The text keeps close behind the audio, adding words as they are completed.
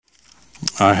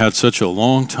I had such a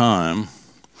long time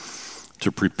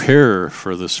to prepare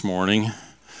for this morning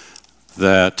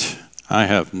that I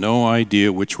have no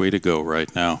idea which way to go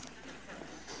right now.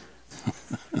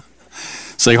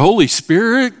 Say, Holy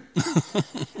Spirit,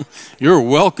 you're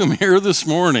welcome here this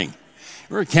morning.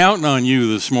 We're counting on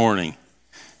you this morning.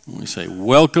 And we say,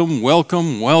 welcome,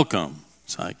 welcome, welcome.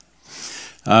 It's like,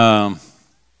 I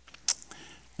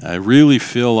really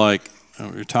feel like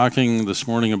we're talking this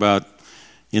morning about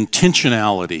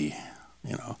intentionality,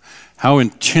 how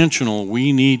intentional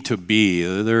we need to be.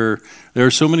 There are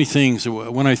so many things.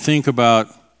 When I think about,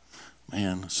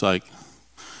 it's like,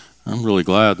 I'm really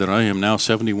glad that I am now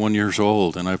 71 years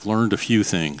old and I've learned a few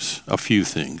things.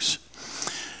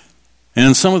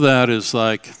 And some of that is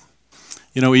like,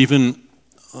 even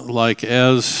like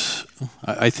as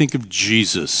I think of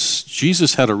Jesus.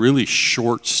 Jesus had a really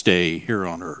short stay here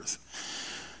on earth,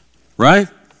 right?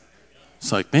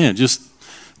 It's like, just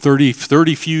 30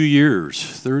 few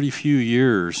years,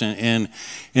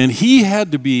 and he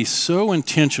had to be so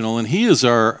intentional, and he is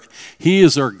our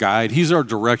guide, he's our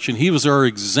direction, he was our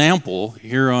example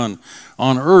here on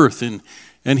earth, and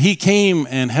he came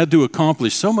and had to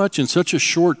accomplish so much in such a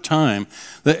short time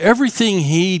that everything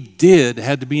he did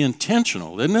had to be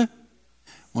intentional, didn't it?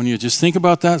 When you just think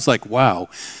about that, it's like, wow.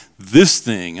 This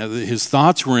thing, his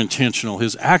thoughts were intentional,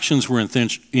 his actions were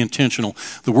intentional,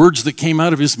 the words that came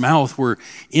out of his mouth were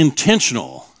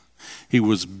intentional. He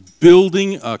was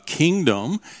building a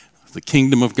kingdom. The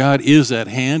kingdom of God is at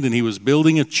hand, and he was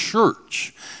building a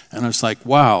church. And I was like,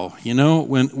 wow,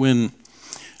 when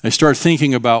I start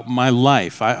thinking about my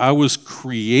life, I was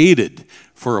created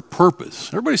for a purpose.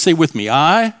 Everybody say with me,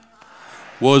 I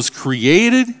was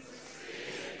created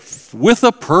with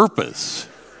a purpose.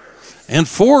 And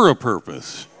for a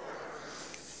purpose.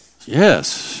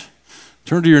 Yes.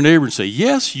 Turn to your neighbor and say,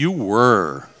 yes, you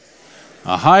were.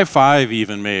 A high five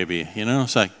even maybe.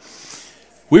 It's like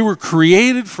we were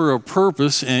created for a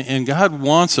purpose, and God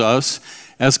wants us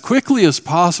as quickly as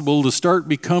possible to start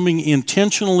becoming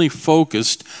intentionally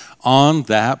focused on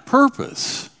that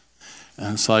purpose.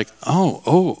 And it's like,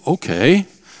 okay.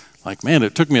 Like,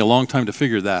 it took me a long time to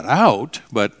figure that out,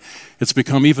 but it's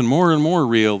become even more and more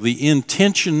real, the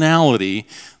intentionality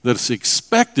that's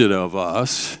expected of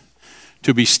us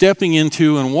to be stepping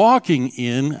into and walking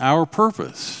in our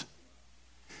purpose.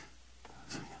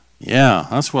 Yeah,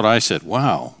 that's what I said.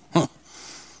 Wow.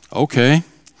 Okay.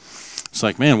 It's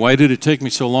like, why did it take me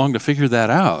so long to figure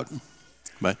that out?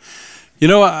 But,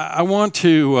 I want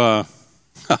to,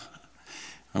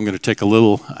 I'm going to take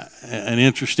an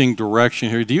interesting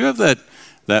direction here. Do you have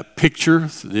that picture?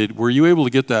 Were you able to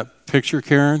get that picture,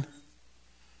 Karen?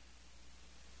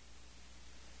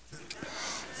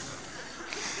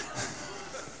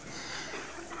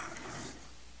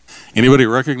 Anybody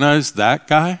recognize that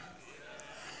guy?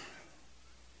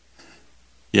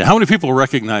 Yeah, how many people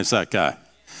recognize that guy?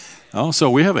 Oh, so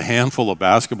we have a handful of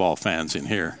basketball fans in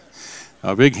here.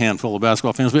 A big handful of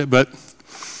basketball fans. But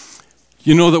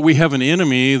you know that we have an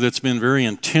enemy that's been very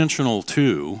intentional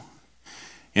too,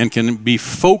 and can be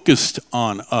focused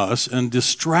on us and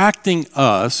distracting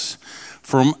us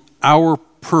from our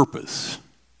purpose.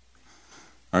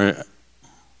 All right,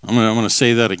 I'm going to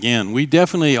say that again. We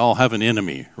definitely all have an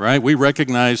enemy, right? We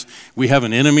recognize we have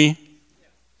an enemy,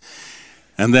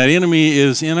 and that enemy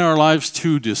is in our lives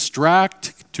to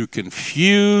distract, to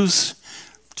confuse,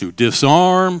 to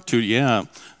disarm,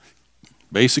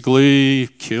 basically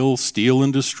kill, steal,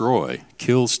 and destroy.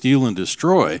 Kill, steal, and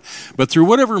destroy. But through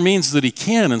whatever means that he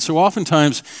can. And so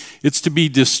oftentimes it's to be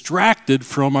distracted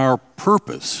from our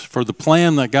purpose, for the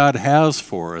plan that God has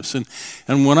for us. And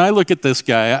when I look at this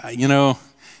guy, I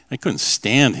couldn't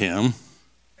stand him.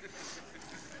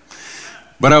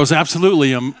 But I was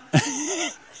absolutely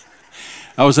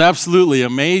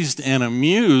amazed and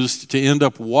amused to end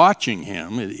up watching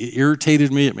him. It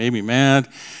irritated me. It made me mad.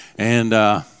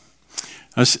 And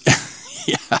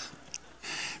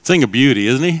thing of beauty,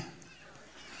 isn't he?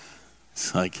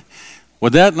 It's like,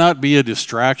 would that not be a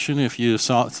distraction if you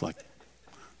saw? It's like,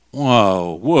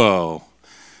 whoa.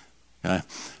 Okay.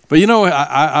 But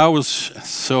I was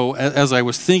so as I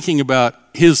was thinking about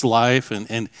his life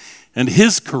and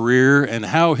his career and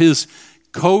how his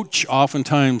coach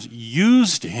oftentimes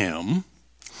used him,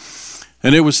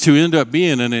 and it was to end up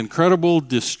being an incredible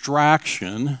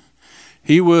distraction.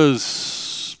 He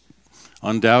was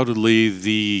undoubtedly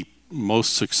the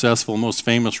most successful, most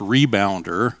famous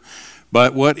rebounder.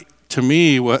 But what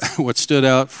stood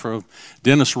out from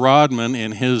Dennis Rodman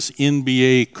in his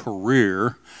NBA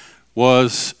career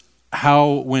was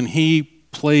how when he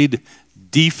played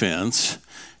defense,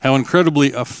 how incredibly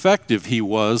effective he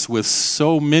was with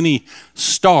so many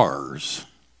stars,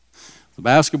 the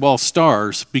basketball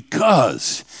stars,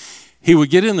 because he would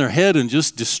get in their head and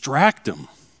just distract them.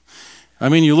 I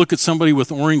mean, you look at somebody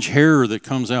with orange hair that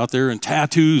comes out there and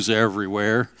tattoos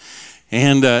everywhere,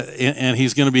 and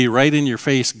he's going to be right in your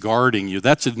face guarding you.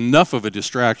 That's enough of a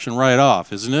distraction right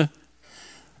off, isn't it?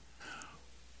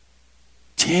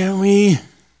 Tammy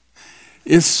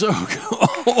is so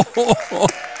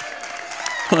good.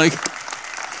 Like,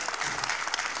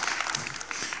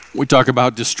 we talk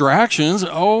about distractions.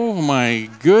 Oh my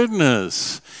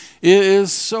goodness. It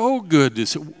is so good to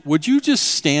see. Would you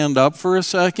just stand up for a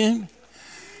second?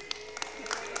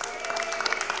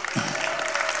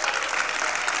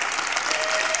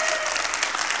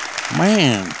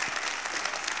 Man.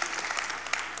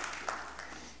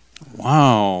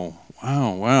 Wow.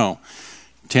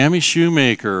 Tammy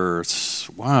Shoemaker.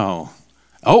 Wow.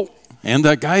 Oh, and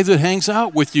that guy that hangs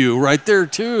out with you right there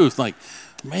too. It's like,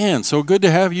 man, so good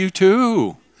to have you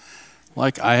too.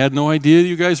 Like, I had no idea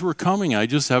you guys were coming. I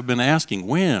just have been asking,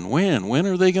 when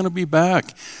are they going to be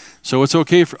back? So it's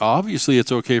okay obviously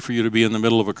it's okay for you to be in the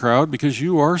middle of a crowd because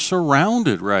you are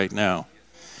surrounded right now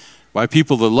by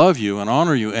people that love you and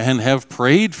honor you and have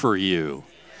prayed for you.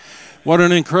 What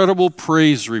an incredible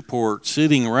praise report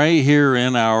sitting right here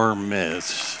in our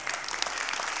midst.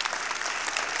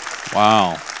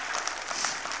 Wow.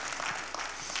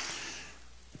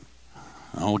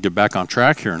 I'll get back on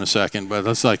track here in a second, but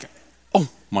that's like, oh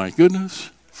my goodness.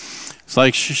 It's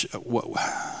like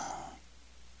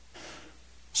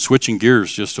switching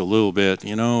gears just a little bit.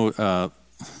 You know,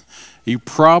 you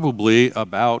probably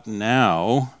about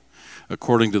now,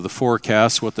 according to the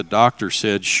forecast, what the doctor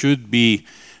said, should be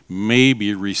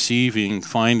maybe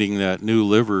finding that new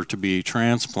liver to be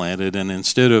transplanted, and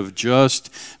instead of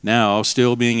just now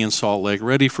still being in Salt Lake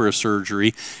ready for a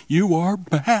surgery, you are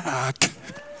back.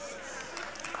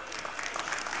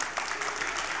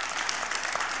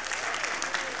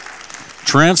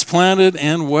 Transplanted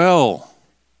and well.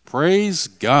 Praise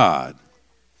God.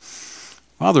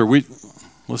 Father,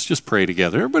 let's just pray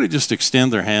together. Everybody just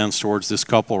extend their hands towards this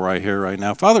couple right here, right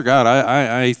now. Father God,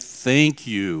 I thank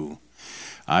you.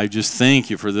 I just thank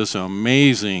you for this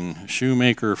amazing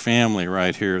Shoemaker family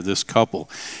right here, this couple.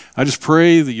 I just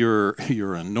pray that your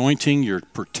anointing, your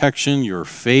protection, your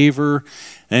favor,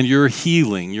 and your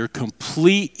healing, your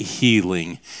complete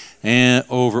healing, and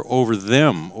over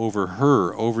them, over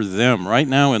her, over them, right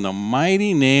now in the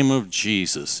mighty name of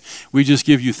Jesus. We just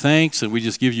give you thanks and we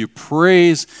just give you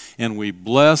praise and we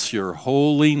bless your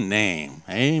holy name.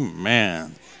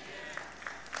 Amen.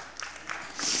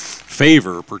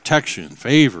 Favor, protection.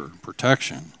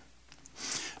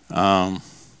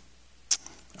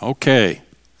 Okay,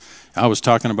 I was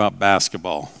talking about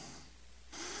basketball.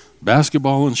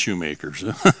 Basketball and Shoemakers.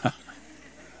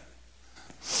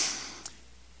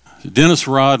 Dennis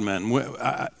Rodman,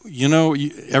 you know,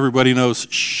 everybody knows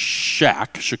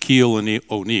Shaquille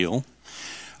O'Neal.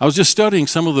 I was just studying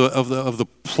some of the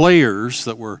players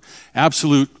that were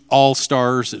absolute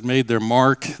all-stars that made their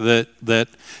mark, that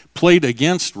played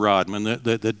against Rodman,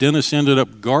 that Dennis ended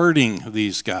up guarding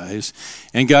these guys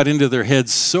and got into their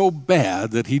heads so bad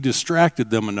that he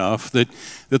distracted them enough that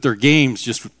their games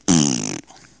just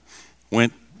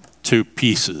went to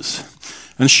pieces.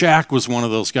 And Shaq was one of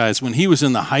those guys. When he was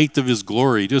in the height of his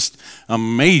glory, just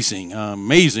amazing,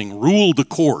 ruled the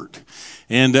court.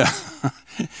 And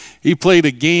he played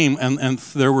a game, and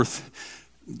there were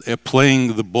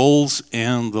playing the Bulls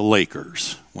and the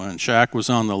Lakers when Shaq was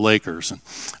on the Lakers. And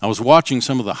I was watching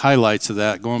some of the highlights of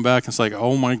that, going back, and it's like,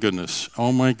 oh my goodness.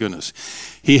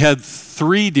 He had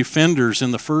 3 defenders in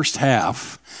the first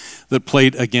half that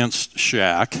played against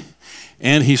Shaq.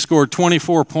 And he scored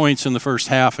 24 points in the first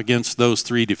half against those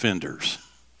 3 defenders.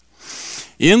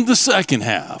 In the second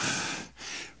half,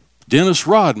 Dennis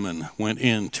Rodman went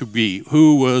in to be,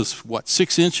 who was,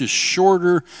 6 inches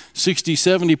shorter, 60,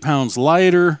 70 pounds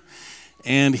lighter,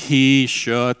 and he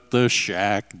shut the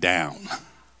Shaq down.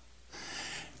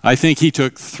 I think he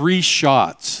took 3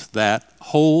 shots that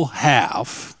whole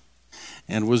half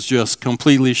and was just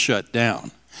completely shut down.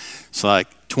 It's like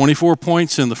 24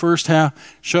 points in the first half,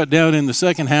 shut down in the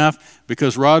second half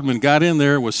because Rodman got in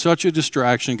there, was such a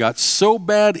distraction, got so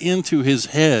bad into his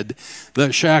head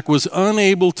that Shaq was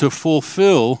unable to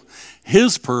fulfill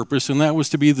his purpose, and that was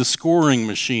to be the scoring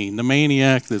machine, the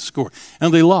maniac that scored.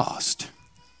 And they lost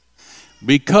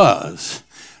because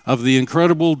of the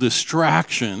incredible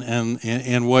distraction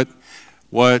and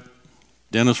what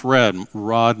Dennis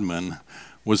Rodman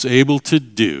was able to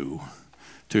do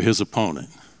to his opponent.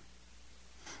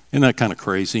 Isn't that kind of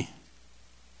crazy?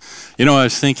 You know, I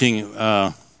was thinking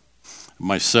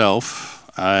myself,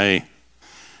 I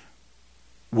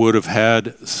would have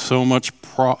had so much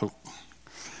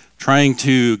trying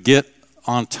to get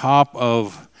on top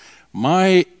of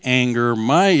my anger,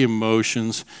 my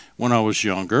emotions when I was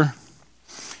younger.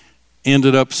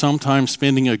 Ended up sometimes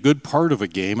spending a good part of a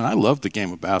game, and I loved the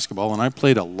game of basketball, and I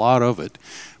played a lot of it.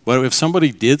 But if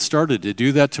somebody started to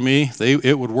do that to me,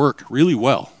 it would work really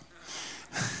well.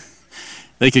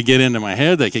 They could get into my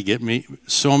head, they could get me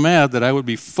so mad that I would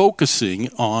be focusing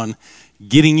on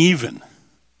getting even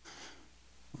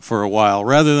for a while,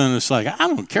 rather than it's like, I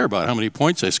don't care about how many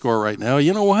points I score right now.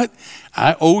 You know what?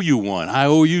 I owe you one. I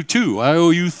owe you two. I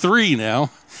owe you three now.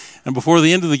 And before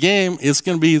the end of the game, it's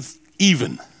going to be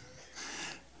even.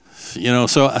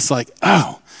 So it's like,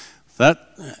 that,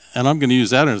 and I'm going to use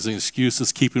that as an excuse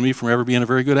that's keeping me from ever being a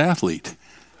very good athlete.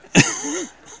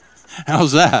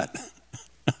 How's that?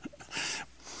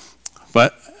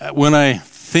 But when I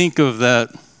think of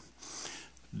that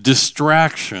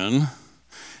distraction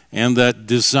and that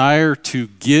desire to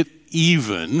get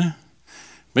even,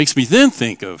 makes me then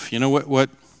think of, what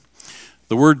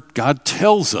the Word God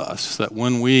tells us, that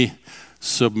when we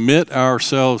submit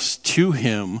ourselves to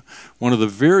Him, one of the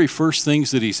very first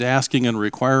things that He's asking and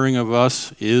requiring of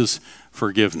us is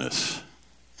forgiveness.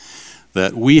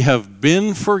 That we have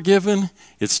been forgiven,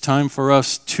 it's time for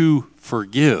us to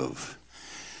forgive.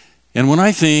 And when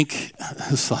I think,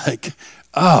 it's like,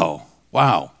 oh,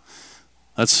 wow,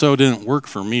 that so didn't work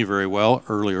for me very well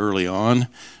early on,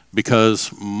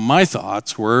 because my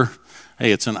thoughts were,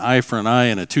 hey, it's an eye for an eye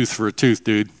and a tooth for a tooth,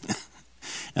 dude.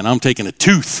 And I'm taking a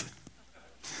tooth.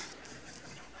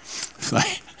 It's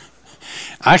like,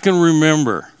 I can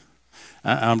remember,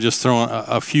 I'm just throwing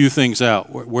a few things out,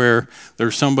 where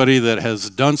there's somebody that has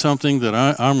done something that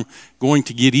I'm going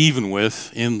to get even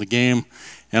with in the game,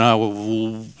 and I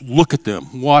will look at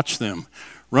them, watch them,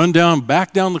 run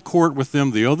back down the court with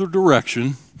them the other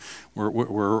direction.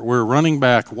 We're running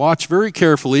back, watch very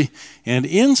carefully, and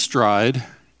in stride,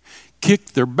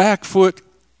 kick their back foot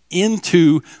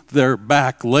into their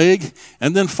back leg,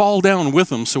 and then fall down with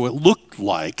them, so it looked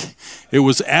like it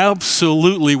was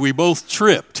absolutely, we both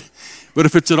tripped. But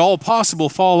if it's at all possible,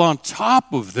 fall on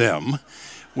top of them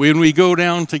when we go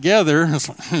down together. It's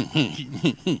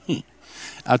like,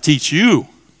 I'll teach you.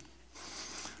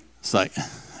 It's like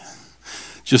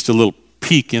just a little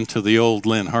peek into the old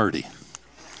Lynn Hardy.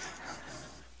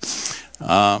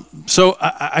 So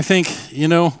I think,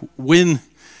 when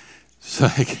it's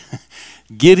like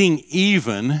getting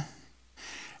even,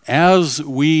 as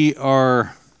we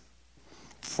are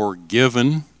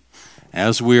forgiven,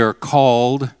 as we are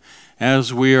called,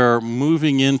 as we are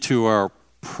moving into our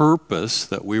purpose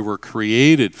that we were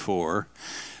created for,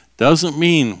 doesn't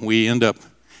mean we end up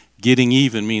getting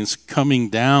even. Means coming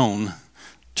down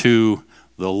to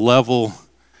the level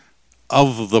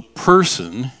of the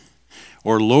person,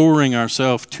 or lowering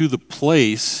ourselves to the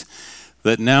place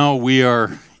that now we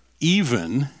are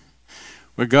even,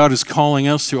 where God is calling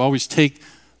us to always take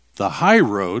the high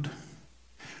road,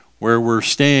 where we're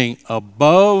staying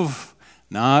above,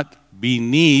 not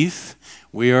beneath.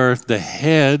 We are the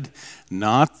head,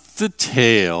 not the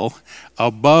tail,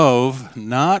 above,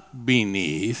 not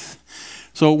beneath.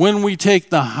 So when we take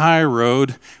the high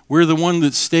road, we're the one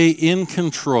that stay in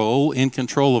control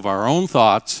of our own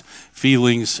thoughts,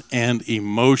 feelings, and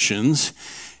emotions,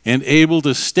 and able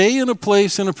to stay in a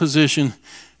place, in a position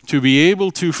to be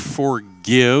able to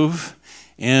forgive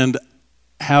and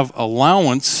have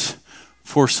allowance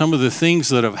for some of the things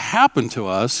that have happened to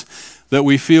us that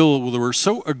we feel that were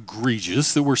so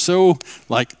egregious, that we're so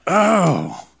like,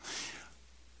 oh,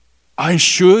 I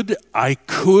should, I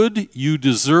could, you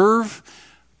deserve.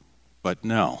 But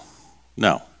no.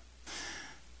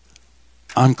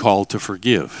 I'm called to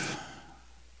forgive.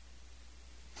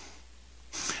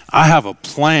 I have a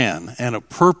plan and a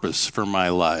purpose for my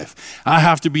life. I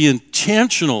have to be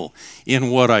intentional in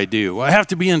what I do. I have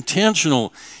to be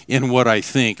intentional in what I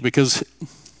think, because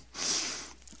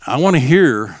I want to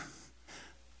hear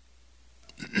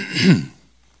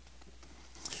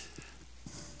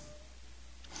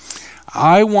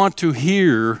I want to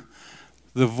hear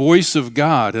the voice of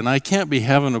God, and I can't be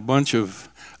having a bunch of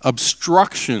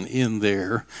obstruction in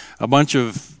there, a bunch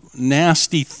of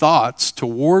nasty thoughts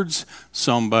towards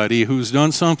somebody who's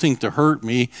done something to hurt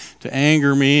me, to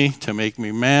anger me, to make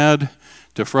me mad,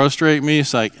 to frustrate me.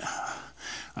 It's like,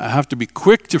 I have to be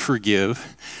quick to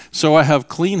forgive, so I have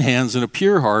clean hands and a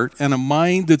pure heart and a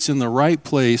mind that's in the right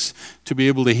place to be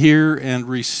able to hear and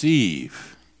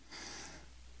receive.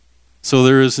 So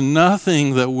there is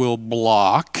nothing that will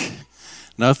block,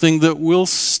 nothing that will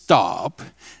stop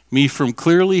me from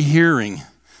clearly hearing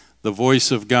the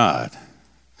voice of God.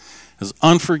 Because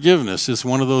unforgiveness is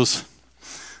one of those,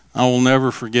 I will never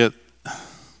forget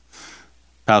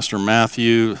Pastor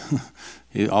Matthew.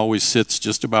 He always sits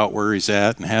just about where he's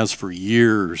at and has for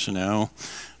years, A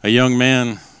young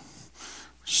man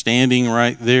standing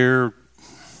right there,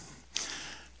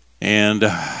 and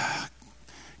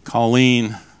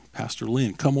Colleen, Pastor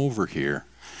Lynn, come over here.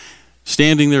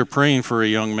 Standing there praying for a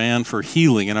young man for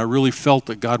healing, and I really felt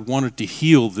that God wanted to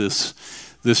heal this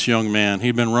young man.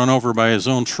 He'd been run over by his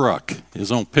own truck,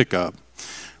 his own pickup,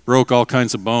 broke all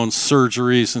kinds of bones,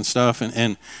 surgeries and stuff,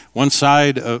 and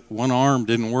one arm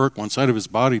didn't work, one side of his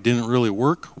body didn't really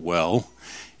work well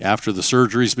after the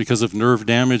surgeries because of nerve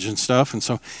damage and stuff, and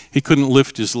so he couldn't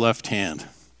lift his left hand.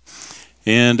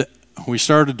 And we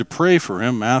started to pray for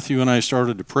him. Matthew and I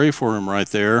started to pray for him right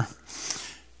there.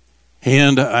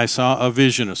 And I saw a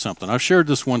vision of something. I've shared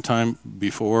this one time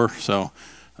before, so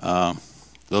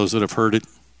those that have heard it,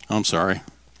 I'm sorry.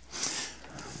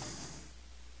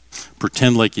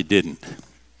 Pretend like you didn't.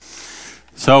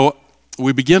 So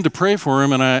we began to pray for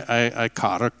him, and I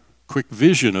caught a quick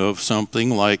vision of something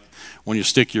like when you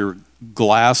stick your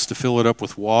glass to fill it up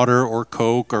with water or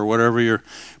Coke or whatever you're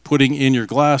putting in your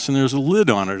glass, and there's a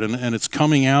lid on it, and it's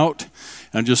coming out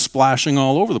and just splashing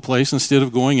all over the place instead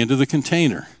of going into the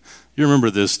container. You remember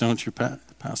this, don't you,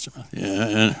 Pastor?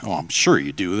 Yeah, I'm sure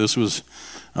you do. This was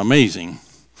amazing.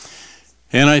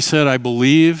 And I said, I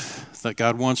believe that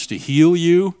God wants to heal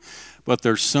you, but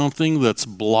there's something that's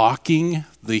blocking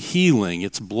the healing.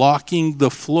 It's blocking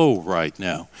the flow right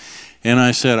now. And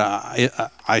I said,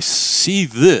 I see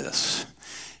this.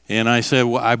 And I said,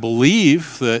 well, I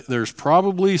believe that there's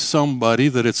probably somebody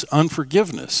that it's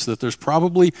unforgiveness, that there's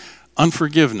probably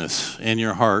unforgiveness in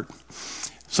your heart.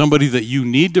 Somebody that you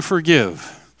need to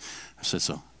forgive. I said,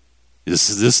 so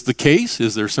is this the case?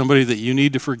 Is there somebody that you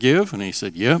need to forgive? And he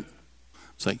said, yep.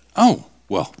 It's like, oh,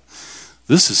 well,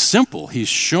 this is simple. He's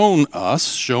shown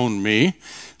me.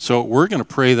 So we're going to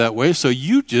pray that way. So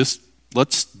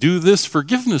let's do this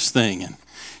forgiveness thing. And he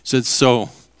said, so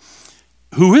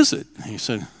who is it? And he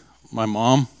said, my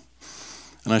mom.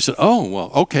 And I said, oh,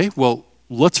 well, okay, well,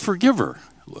 let's forgive her.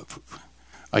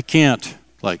 I can't,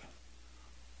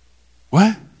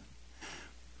 what?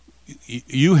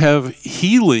 You have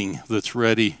healing that's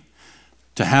ready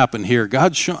to happen here.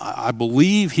 I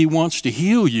believe he wants to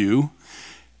heal you,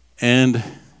 and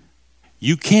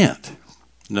you can't.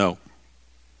 No.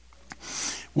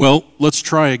 Well, let's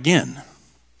try again.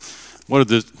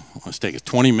 Let's take it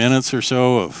 20 minutes or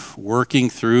so of working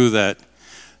through that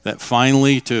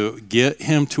finally to get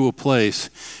him to a place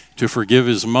to forgive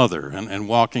his mother, and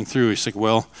walking through, he said,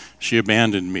 well, she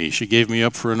abandoned me. She gave me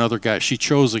up for another guy. She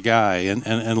chose a guy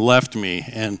and left me,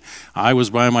 and I was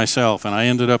by myself, and I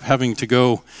ended up having to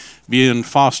go be in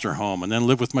foster home and then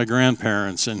live with my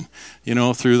grandparents, and,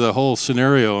 through the whole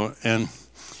scenario. And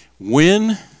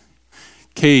when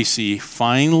Casey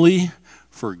finally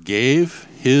forgave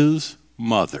his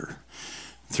mother,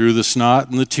 through the snot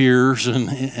and the tears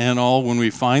and all, when we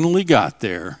finally got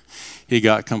there, he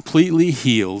got completely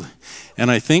healed, and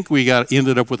I think we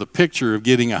ended up with a picture of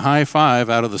getting a high five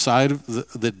out of the side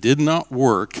that did not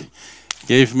work.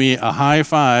 Gave me a high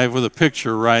five with a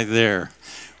picture right there,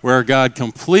 where God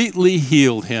completely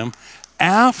healed him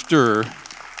after.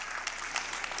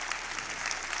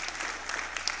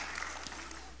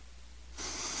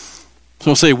 So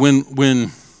I'll say when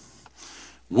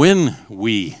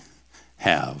we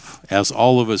have, as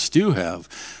all of us do have,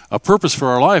 a purpose for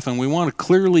our life, and we want to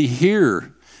clearly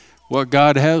hear what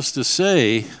God has to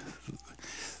say,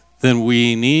 then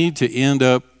we need to end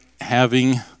up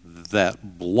having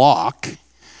that block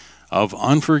of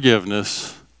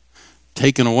unforgiveness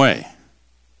taken away.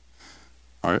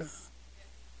 All right?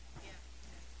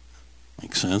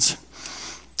 Makes sense?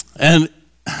 And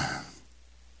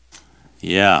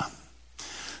yeah,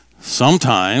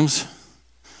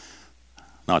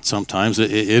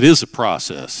 it is a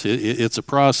process. It's a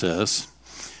process.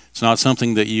 It's not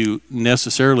something that you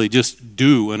necessarily just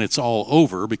do and it's all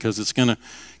over, because it's going to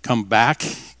come back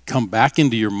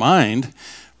into your mind.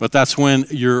 But that's when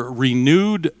your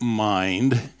renewed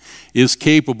mind is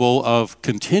capable of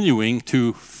continuing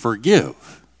to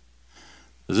forgive.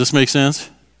 Does this make sense?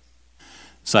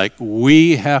 It's like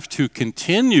we have to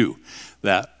continue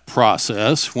that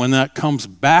process when that comes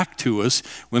back to us,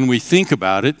 when we think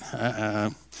about it.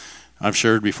 I've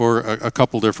shared before a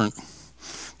couple different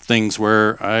things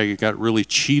where I got really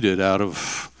cheated out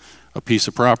of a piece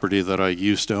of property that I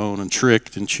used to own, and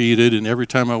tricked and cheated, and every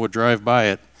time I would drive by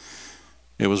it,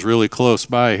 it was really close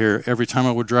by here. Every time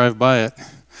I would drive by it,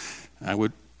 I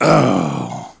would,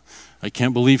 I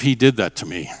can't believe he did that to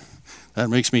me. That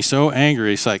makes me so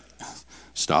angry. It's like,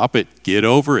 stop it, get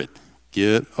over it.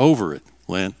 Get over it,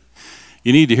 Lynn.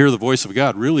 You need to hear the voice of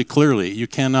God really clearly. You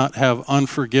cannot have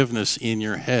unforgiveness in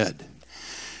your head.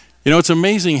 You know, it's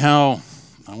amazing how,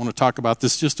 I want to talk about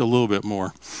this just a little bit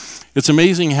more. It's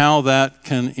amazing how that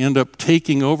can end up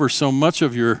taking over so much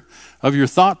of your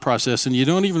thought process, and you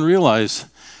don't even realize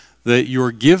that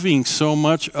you're giving so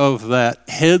much of that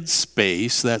head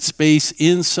space, that space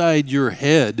inside your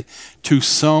head, to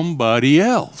somebody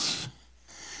else.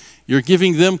 You're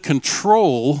giving them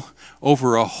control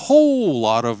over a whole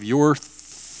lot of your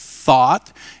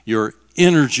thought, your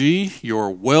energy, your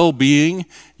well-being,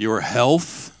 your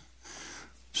health.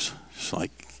 It's like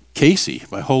Casey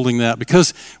by holding that,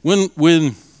 because when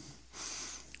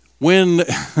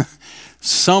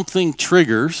something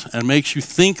triggers and makes you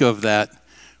think of that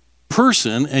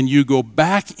person, and you go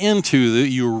back into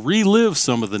you relive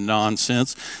some of the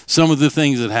nonsense, some of the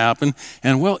things that happened,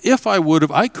 and well, if I would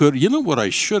have, I could, you know what I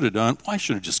should have done? I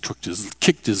should have just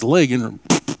kicked his leg and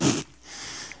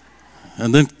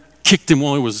then kicked him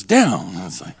while he was down.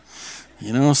 It's like,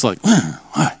 it's like,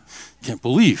 I can't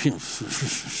believe.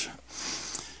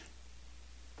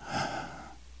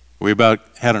 We about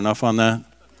had enough on that?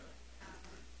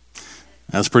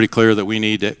 That's pretty clear that we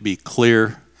need to be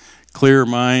clear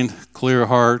mind, clear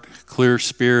heart, clear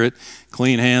spirit,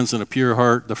 clean hands and a pure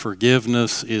heart. The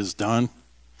forgiveness is done.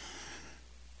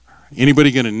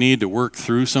 Anybody going to need to work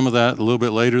through some of that a little bit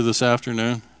later this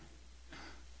afternoon?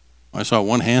 I saw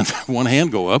one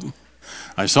hand go up.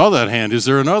 I saw that hand. Is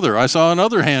there another? I saw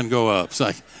another hand go up. It's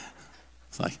like,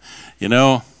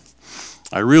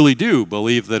 I really do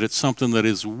believe that it's something that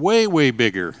is way, way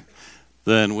bigger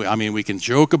than we can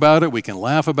joke about it, we can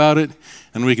laugh about it,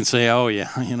 and we can say, oh yeah,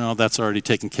 that's already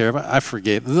taken care of. I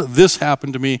forgave. This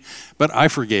happened to me, but I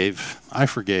forgave.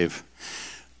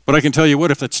 But I can tell you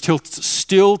what, if it's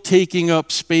still taking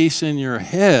up space in your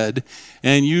head,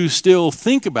 and you still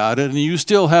think about it, and you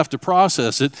still have to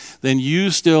process it, then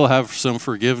you still have some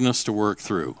forgiveness to work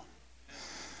through.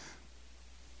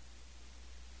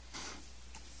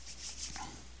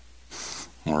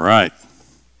 All right.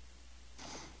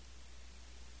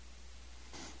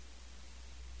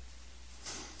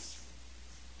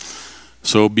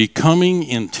 So becoming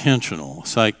intentional.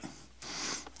 It's like,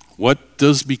 what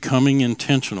does becoming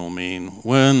intentional mean?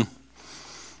 When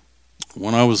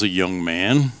I was a young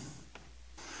man,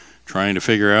 trying to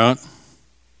figure out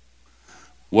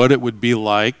what it would be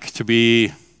like to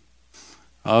be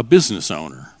a business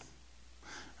owner.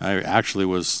 I actually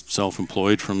was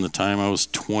self-employed from the time I was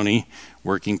 20,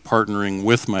 partnering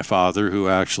with my father, who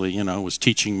actually, was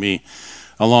teaching me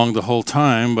along the whole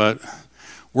time, but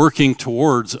working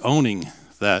towards owning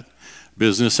that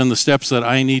business and the steps that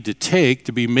I need to take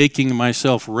to be making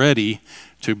myself ready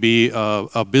to be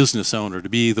a business owner, to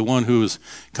be the one who is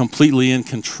completely in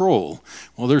control.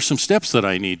 Well, there's some steps that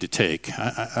I need to take.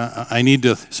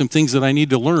 Some things that I need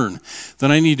to learn,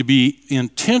 that I need to be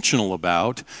intentional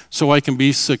about so I can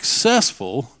be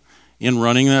successful in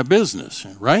running that business,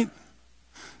 right?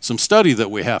 Some study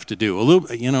that we have to do.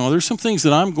 There's some things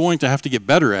that I'm going to have to get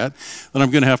better at, that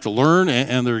I'm going to have to learn,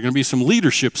 and there are going to be some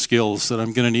leadership skills that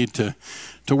I'm going to need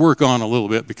to work on a little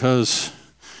bit, because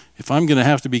if I'm going to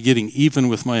have to be getting even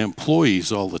with my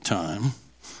employees all the time,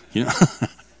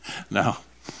 no.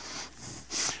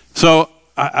 So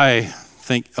I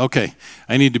think, okay,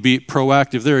 I need to be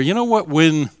proactive there. You know what?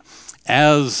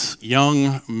 As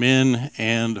young men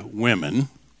and women,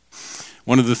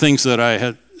 one of the things that I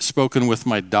had spoken with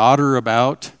my daughter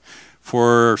about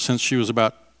since she was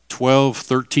about 12,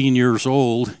 13 years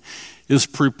old, is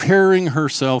preparing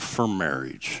herself for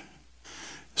marriage.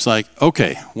 It's like,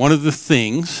 okay, one of the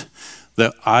things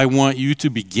that I want you to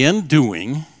begin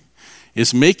doing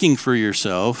is making for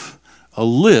yourself a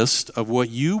list of what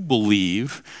you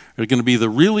believe are going to be the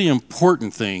really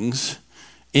important things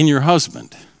in your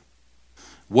husband,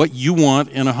 what you want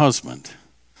in a husband.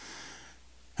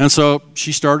 And so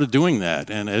she started doing that,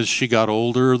 and as she got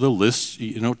older, the list,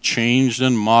 changed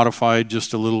and modified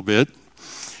just a little bit.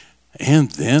 And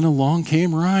then along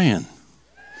came Ryan.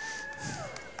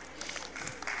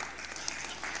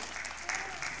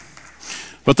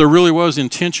 But there really was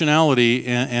intentionality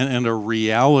and a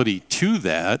reality to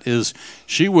that, is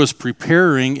she was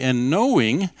preparing and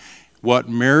knowing what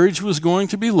marriage was going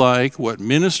to be like, what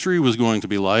ministry was going to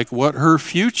be like, what her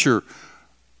future,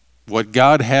 what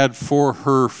God had for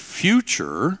her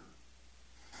future,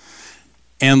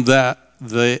 and that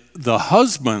the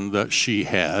husband that she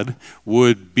had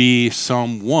would be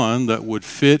someone that would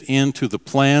fit into the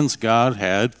plans God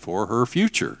had for her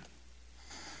future.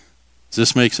 Does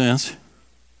this make sense?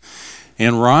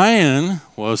 And Ryan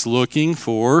was looking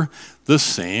for the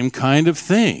same kind of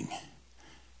thing.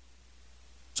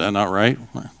 Is that not right?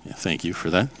 Well, yeah, thank you for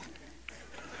that.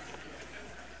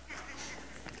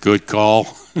 Good call.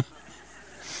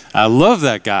 I love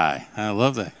that guy. I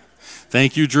love that.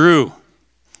 Thank you, Drew.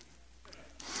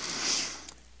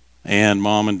 And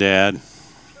Mom and Dad.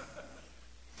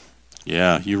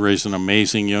 Yeah, you raised an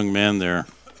amazing young man there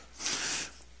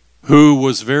who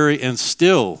was very, and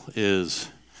still is,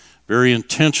 very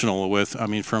intentional with,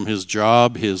 from his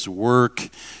job, his work,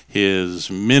 his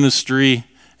ministry,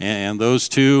 and those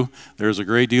two, there's a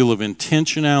great deal of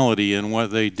intentionality in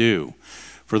what they do.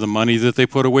 For the money that they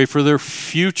put away for their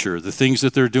future, the things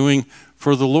that they're doing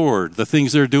for the Lord, the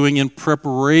things they're doing in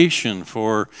preparation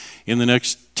for in the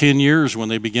next 10 years when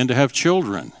they begin to have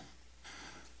children.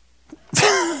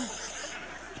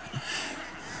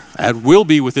 That will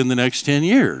be within the next 10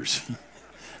 years.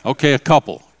 Okay, a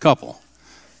couple.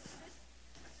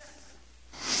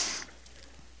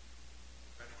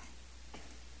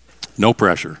 No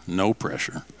pressure.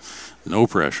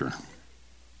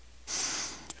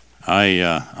 I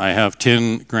have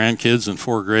 10 grandkids and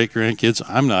 4 great-grandkids.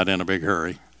 I'm not in a big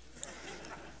hurry.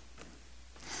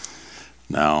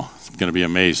 No, it's going to be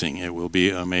amazing. It will be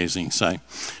amazing. So I'm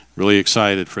really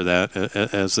excited for that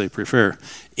as they prepare.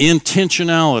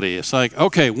 Intentionality. It's like,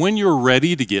 okay, when you're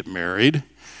ready to get married,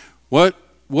 what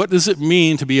does it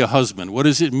mean to be a husband? What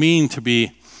does it mean to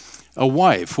be a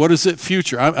wife? What is it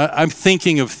future? I'm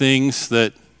thinking of things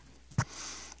that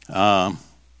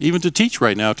even to teach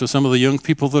right now to some of the young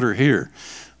people that are here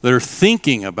that are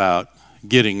thinking about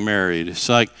getting married. It's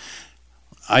like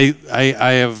I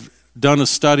have done a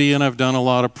study and I've done a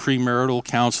lot of premarital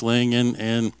counseling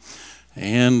and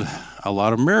a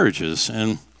lot of marriages.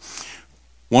 And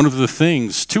one of the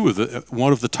things,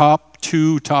 one of the top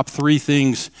 3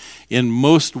 things in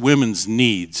most women's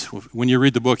needs, when you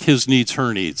read the book, His Needs,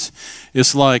 Her Needs,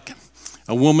 it's like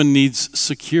a woman needs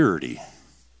security.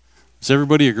 Does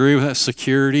everybody agree with that?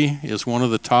 Security is one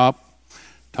of the top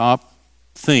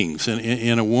things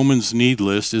in a woman's need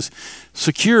list is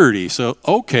security. So,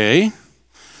 okay,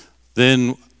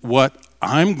 then what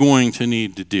I'm going to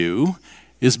need to do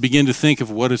is begin to think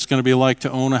of what it's going to be like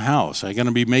to own a house. I'm going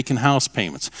to be making house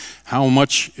payments. How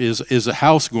much is a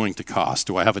house going to cost?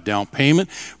 Do I have a down payment?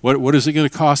 What is it going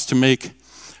to cost to make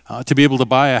to be able to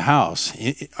buy a house?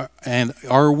 And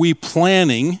are we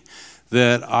planning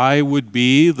that I would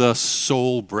be the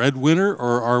sole breadwinner,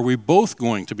 or are we both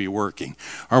going to be working?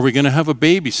 Are we going to have a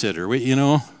babysitter?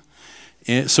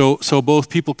 So both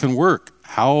people can work.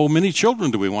 How many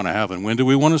children do we want to have, and when do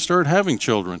we want to start having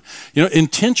children?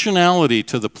 Intentionality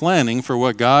to the planning for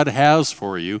what God has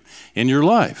for you in your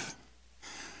life.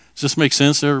 Does this make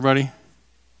sense to everybody?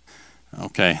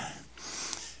 Okay.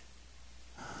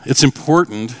 It's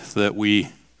important that we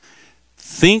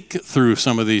think through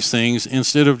some of these things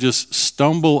instead of just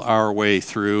stumble our way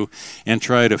through and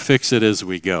try to fix it as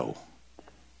we go.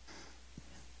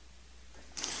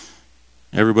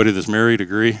 Everybody that's married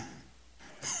agree?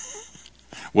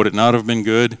 Would it not have been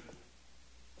good?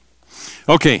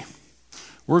 Okay,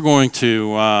 we're going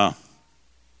to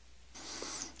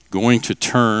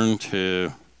turn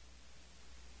to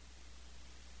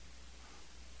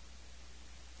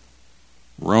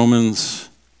Romans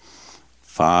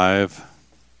 5.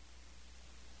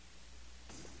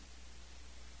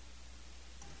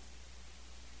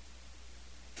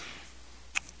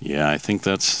 Yeah, I think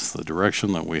that's the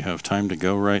direction that we have time to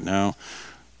go right now.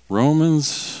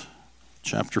 Romans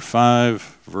chapter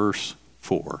 5, verse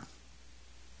 4.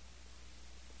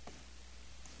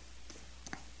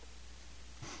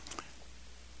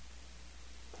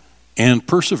 And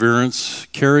perseverance,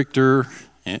 character,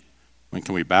 can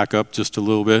we back up just a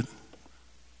little bit?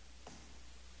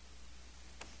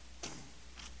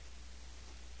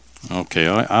 Okay,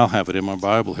 I'll have it in my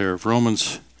Bible here.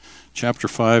 Romans chapter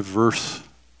 5, verse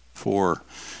 4.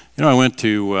 I went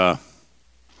to,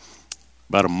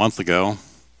 about a month ago,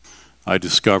 I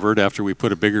discovered after we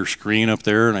put a bigger screen up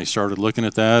there and I started looking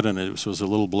at that and it was a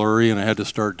little blurry and I had to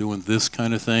start doing this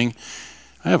kind of thing.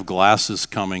 I have glasses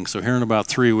coming, so here in about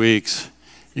 3 weeks,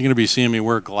 you're going to be seeing me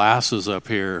wear glasses up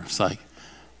here. It's like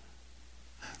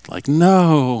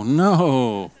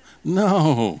no.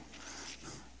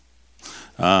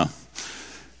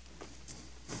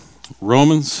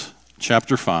 Romans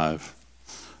chapter 5,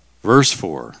 verse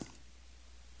 4.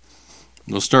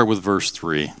 We'll start with verse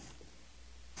 3.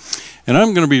 And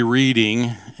I'm going to be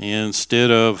reading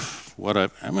instead of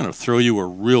I'm going to throw you a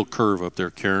real curve up there,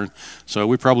 Karen. So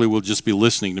we probably will just be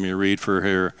listening to me read for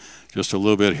here just a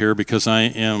little bit here because I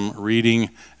am reading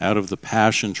out of the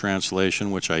Passion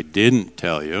Translation, which I didn't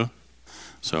tell you.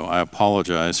 So I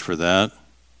apologize for that.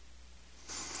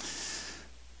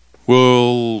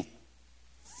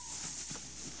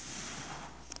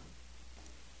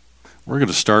 We're going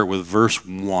to start with verse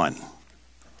 1.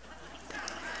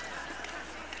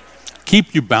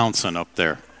 Keep you bouncing up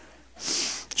there.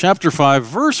 Chapter 5,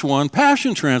 verse 1,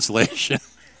 Passion Translation.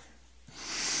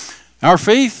 Our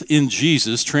faith in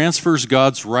Jesus transfers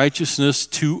God's righteousness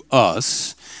to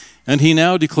us, and he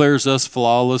now declares us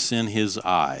flawless in his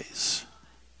eyes.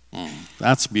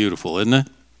 That's beautiful, isn't it?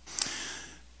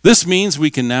 This means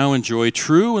we can now enjoy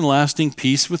true and lasting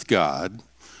peace with God,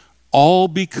 all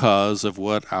because of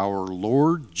what our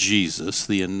Lord Jesus,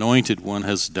 the Anointed One,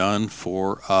 has done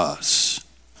for us.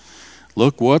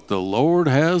 Look what the Lord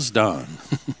has done.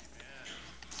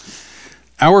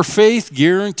 Our faith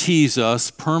guarantees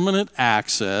us permanent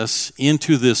access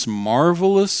into this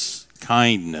marvelous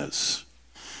kindness.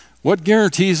 What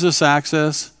guarantees us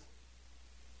access?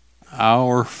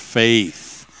 Our faith.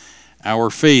 Our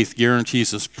faith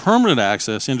guarantees us permanent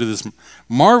access into this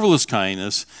marvelous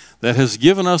kindness that has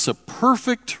given us a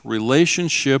perfect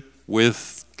relationship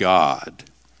with God.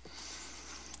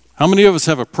 How many of us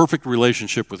have a perfect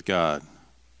relationship with God?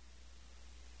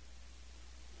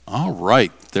 All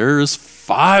right, there's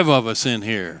 5 of us in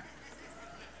here.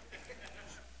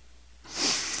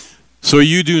 So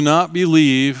you do not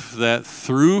believe that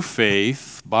through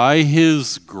faith, by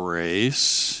his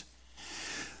grace,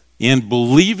 in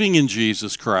believing in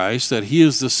Jesus Christ, that he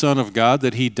is the Son of God,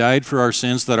 that he died for our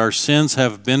sins, that our sins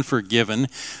have been forgiven,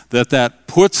 that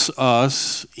puts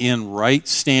us in right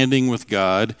standing with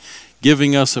God,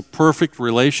 giving us a perfect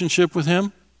relationship with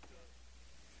him?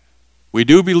 We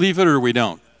do believe it or we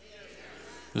don't?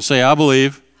 Just say, I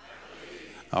believe.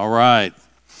 All right.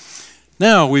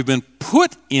 Now, we've been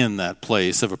put in that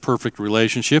place of a perfect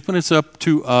relationship, and it's up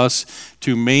to us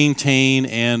to maintain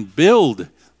and build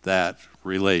that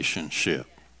relationship.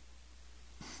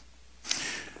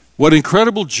 What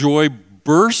incredible joy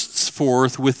bursts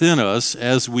forth within us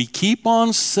as we keep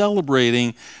on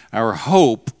celebrating our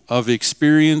hope of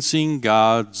experiencing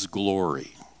God's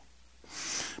glory.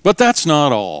 But that's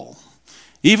not all.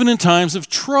 Even in times of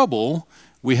trouble,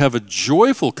 we have a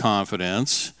joyful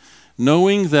confidence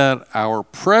knowing that our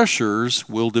pressures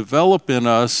will develop in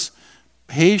us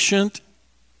patient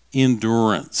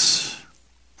endurance.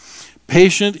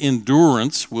 Patient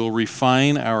endurance will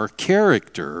refine our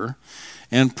character,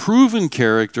 and proven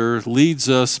character leads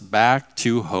us back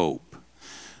to hope.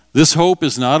 This hope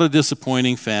is not a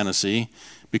disappointing fantasy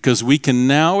because we can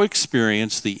now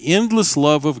experience the endless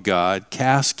love of God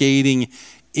cascading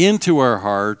into our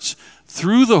hearts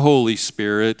through the Holy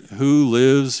Spirit who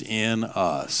lives in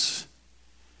us.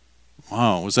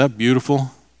 Wow, was that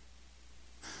beautiful?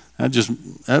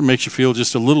 That makes you feel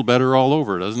just a little better all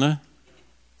over, doesn't it?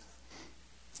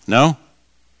 No?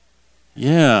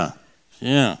 Yeah.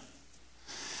 I'd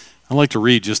like to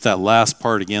read just that last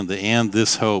part again, and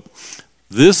this hope.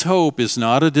 This hope is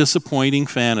not a disappointing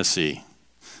fantasy.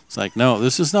 It's like, no,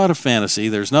 this is not a fantasy.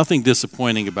 There's nothing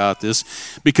disappointing about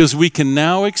this because we can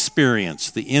now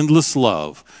experience the endless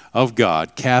love of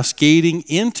God cascading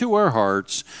into our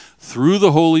hearts through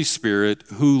the Holy Spirit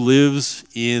who lives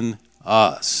in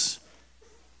us.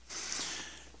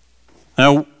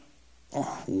 Now,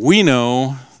 we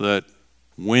know that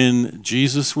when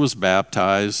Jesus was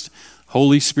baptized,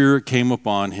 Holy Spirit came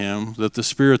upon him, that the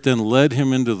Spirit then led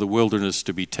him into the wilderness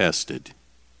to be tested.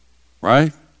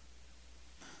 Right?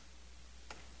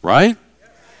 Right?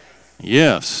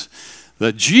 Yes.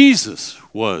 That Jesus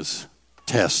was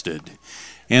tested.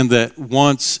 And that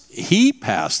once he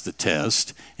passed the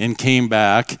test and came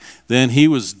back, then he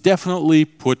was definitely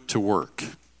put to work.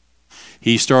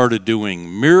 He started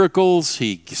doing miracles.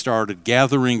 He started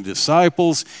gathering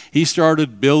disciples. He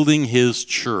started building his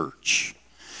church.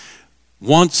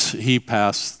 Once he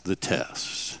passed the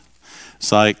test.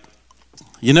 It's like,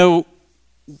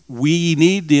 we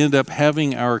need to end up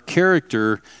having our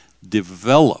character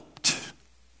developed.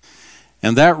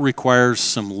 And that requires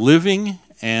some living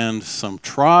and some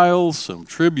trials, some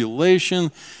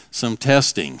tribulation, some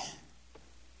testing,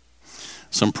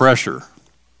 some pressure.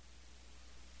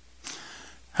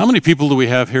 How many people do we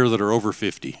have here that are over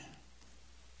 50?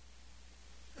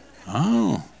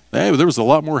 Oh, hey, there was a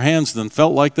lot more hands than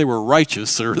felt like they were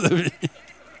righteous. That's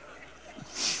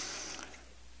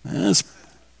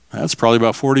probably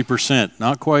about 40%.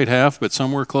 Not quite half, but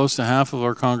somewhere close to half of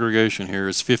our congregation here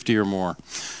is 50 or more,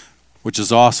 which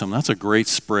is awesome. That's a great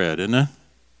spread, isn't it?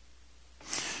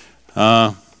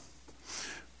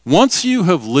 Once you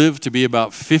have lived to be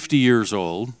about 50 years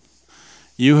old,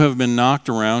 you have been knocked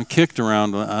around, kicked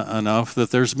around enough that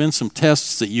there's been some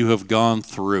tests that you have gone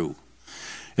through.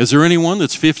 Is there anyone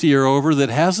that's 50 or over that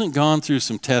hasn't gone through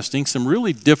some testing, some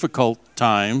really difficult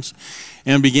times,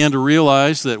 and began to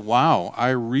realize that, wow, I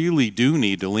really do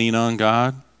need to lean on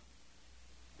God?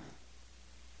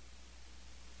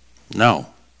 No,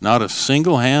 not a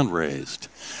single hand raised.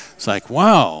 It's like,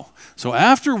 wow. So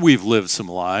after we've lived some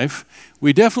life,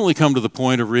 we definitely come to the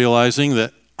point of realizing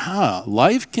that,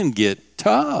 life can get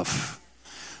tough.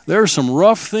 There are some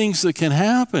rough things that can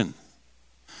happen,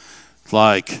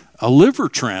 like a liver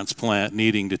transplant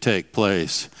needing to take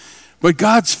place. But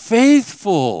God's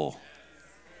faithful.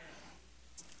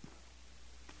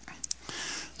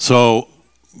 So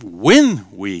when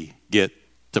we get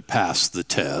to pass the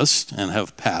test and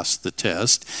have passed the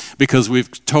test, because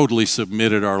we've totally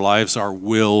submitted our lives, our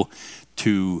will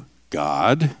to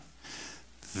God,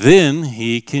 then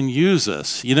he can use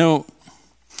us. You know,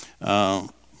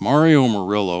 Mario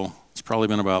Murillo, it's probably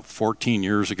been about 14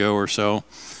 years ago or so.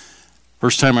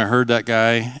 First time I heard that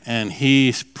guy, and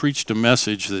he preached a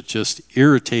message that just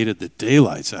irritated the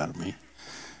daylights out of me.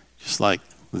 Just like,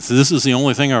 this is the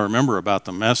only thing I remember about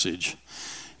the message,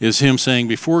 is him saying,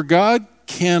 before God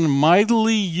can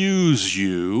mightily use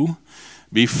you,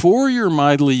 before you're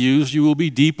mightily used, you will be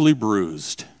deeply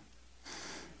bruised.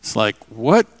 It's like,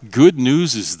 what good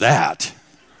news is that?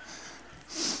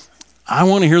 I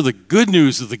want to hear the good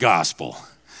news of the gospel.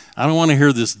 I don't want to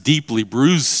hear this deeply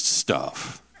bruised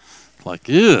stuff. Like,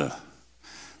 ew,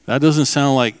 that doesn't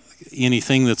sound like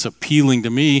anything that's appealing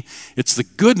to me. It's the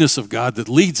goodness of God that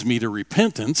leads me to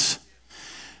repentance.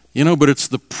 You know, but it's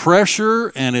the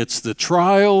pressure and it's the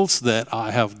trials that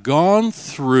I have gone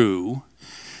through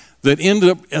that end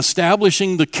up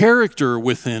establishing the character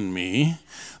within me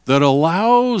that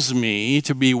allows me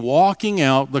to be walking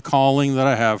out the calling that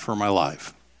I have for my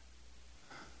life.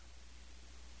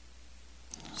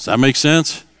 Does that make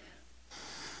sense?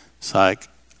 It's like,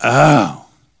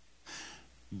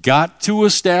 got to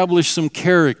establish some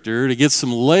character to get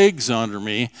some legs under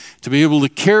me to be able to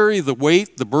carry the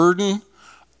weight, the burden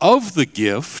of the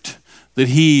gift that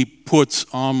he puts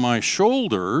on my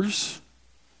shoulders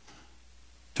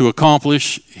to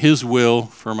accomplish his will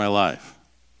for my life.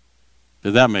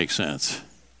 Did that make sense?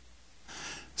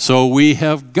 So we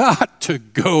have got to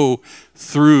go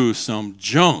through some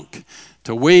junk,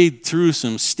 to wade through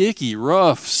some sticky,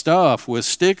 rough stuff with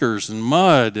stickers and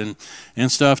mud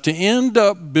and stuff to end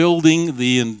up building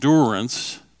the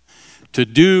endurance to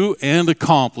do and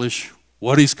accomplish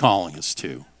what he's calling us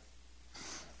to.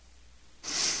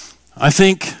 I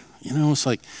think, it's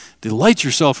like, delight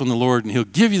yourself in the Lord and he'll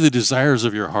give you the desires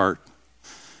of your heart.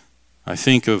 I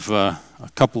think of a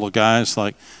couple of guys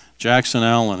like Jackson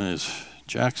Allen.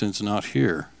 Jackson's not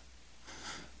here.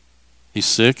 He's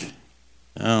sick?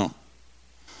 Oh.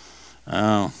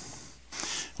 Well,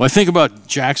 I think about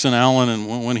Jackson Allen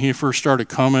and when he first started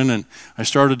coming and I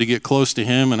started to get close to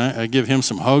him and I give him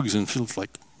some hugs and feels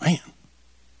like, man,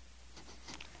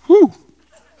 whoo.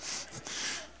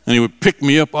 And he would pick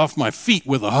me up off my feet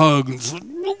with a hug and just like,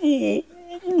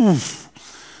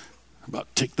 about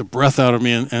take the breath out of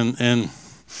me. And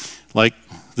like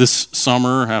this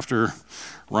summer after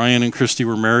Ryan and Christy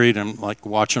were married, I'm like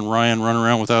watching Ryan run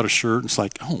around without a shirt. It's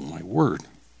like, oh my word,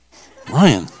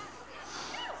 Ryan,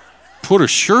 put a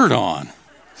shirt on. In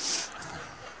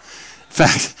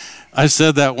fact, I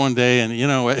said that one day,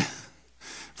 and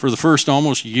for the first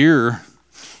almost year,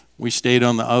 we stayed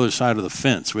on the other side of the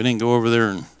fence. We didn't go over there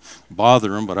and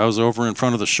bother him, but I was over in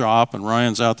front of the shop, and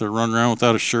Ryan's out there running around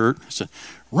without a shirt. I said,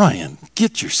 Ryan,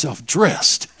 get yourself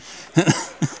dressed.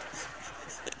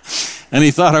 And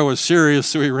he thought I was serious,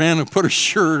 so he ran and put a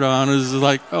shirt on. It was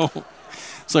like,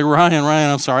 it's like, Ryan,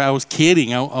 I'm sorry, I was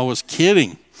kidding. I was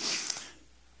kidding.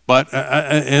 But,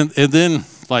 and then,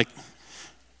 like,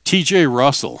 T.J.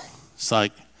 Russell, it's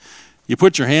like, you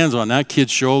put your hands on that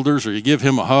kid's shoulders or you give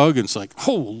him a hug, and it's like,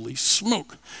 holy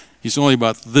smoke. He's only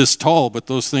about this tall, but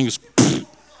those things,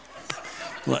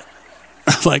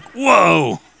 like,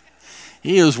 whoa.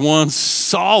 He is one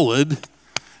solid,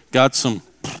 got some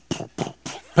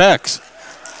pecs.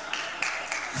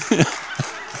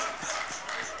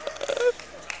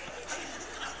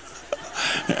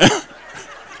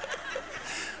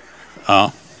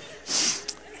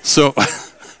 So,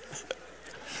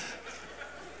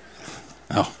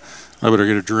 I better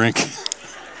get a drink.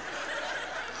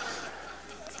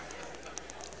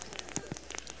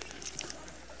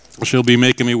 She'll be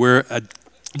making me wear a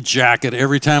jacket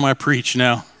every time I preach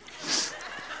now.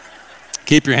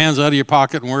 Keep your hands out of your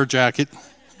pocket and wear a jacket.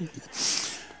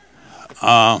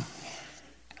 I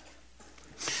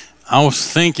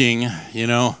was thinking,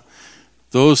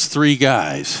 those three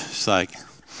guys, it's like,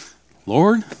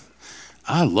 Lord,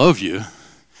 I love you,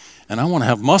 and I want to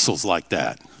have muscles like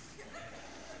that.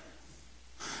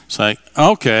 It's like,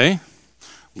 okay,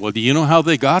 well, do you know how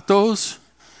they got those?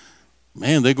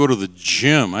 Man, they go to the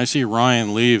gym. I see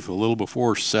Ryan leave a little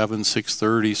before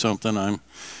 6:30 something.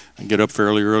 I get up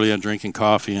fairly early, I'm drinking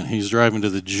coffee, and he's driving to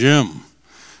the gym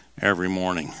every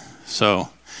morning. So,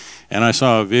 and I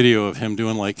saw a video of him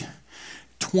doing like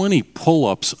 20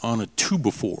 pull-ups on a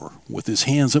 2x4 with his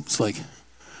hands up. It's like,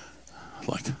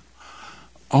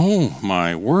 oh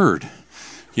my word.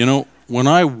 You know, when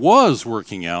I was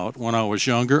working out when I was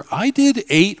younger, I did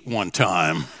 8 one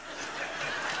time.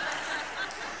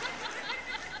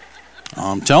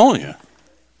 I'm telling you.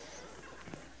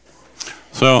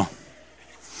 So,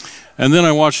 and then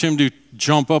I watched him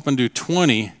jump up and do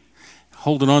 20,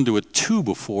 holding on to a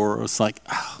 2x4. It's like,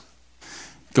 oh,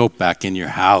 go back in your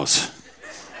house.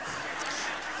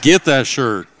 Get that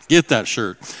shirt. Get that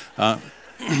shirt.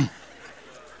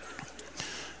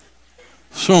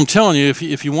 So I'm telling you,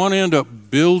 if you want to end up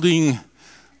building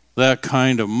that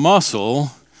kind of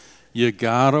muscle, you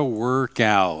gotta work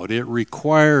out. It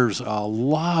requires a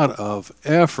lot of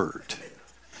effort.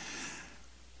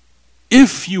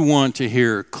 If you want to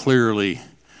hear clearly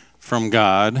from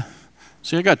God,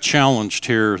 see, I got challenged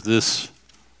here this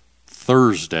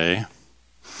Thursday.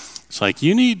 It's like,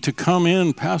 you need to come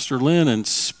in, Pastor Lynn, and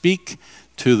speak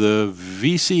to the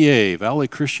VCA, Valley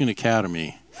Christian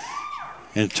Academy.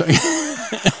 And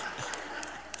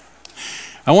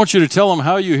I want you to tell them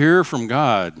how you hear from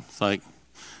God. It's like,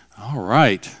 all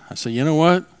right. I said, you know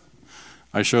what?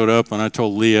 I showed up and I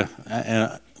told Leah,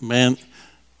 and man,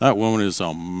 that woman is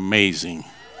amazing.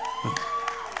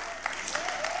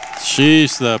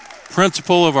 She's the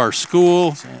principal of our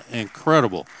school.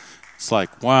 Incredible. It's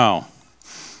like, wow.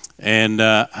 And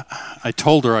I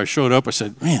told her, I showed up, I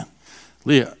said, man,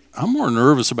 Leah, I'm more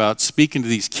nervous about speaking to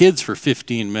these kids for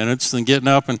 15 minutes than getting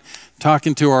up and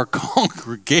talking to our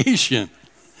congregation.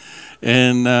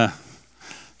 And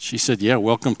she said, yeah,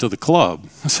 welcome to the club.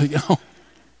 I said, oh.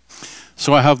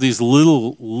 So I have these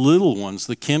little ones,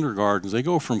 the kindergartens. They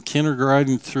go from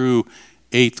kindergarten through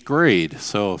 8th grade.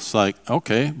 So it's like,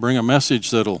 okay, bring a message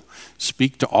that'll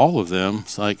speak to all of them.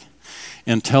 It's like,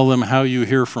 and tell them how you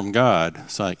hear from God.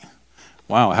 It's like,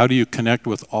 wow, how do you connect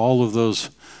with all of those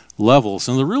levels?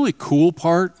 And the really cool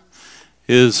part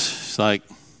is like,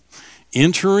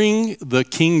 entering the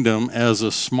kingdom as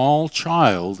a small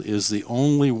child is the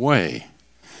only way.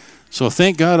 So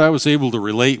thank God I was able to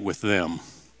relate with them.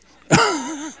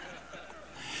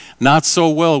 Not so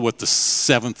well with the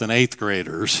 7th and 8th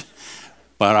graders,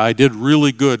 but I did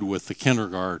really good with the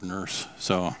kindergartners.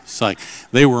 So it's like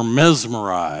they were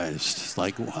mesmerized. It's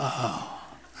like, wow.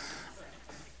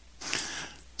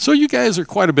 So you guys are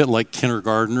quite a bit like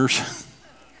kindergartners.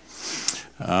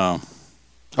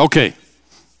 Okay,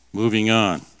 moving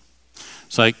on.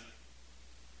 It's like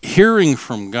hearing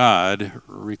from God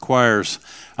requires,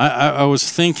 I was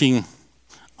thinking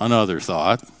another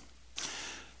thought,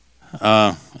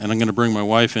 and I'm going to bring my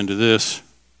wife into this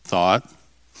thought.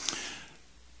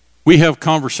 We have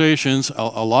conversations,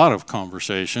 a lot of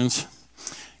conversations,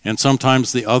 and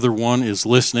sometimes the other one is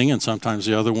listening and sometimes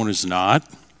the other one is not.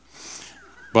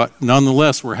 But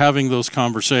nonetheless, we're having those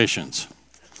conversations.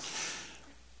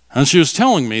 And she was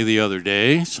telling me the other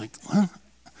day, it's like, well,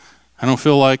 I don't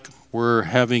feel like we're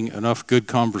having enough good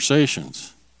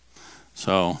conversations.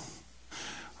 So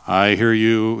I hear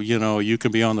you, you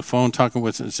can be on the phone talking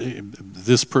with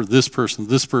this person,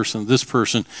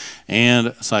 and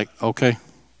it's like, okay,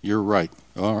 you're right.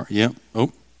 All right, yeah,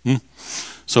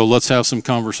 So let's have some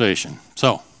conversation.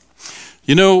 So,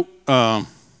 ADD.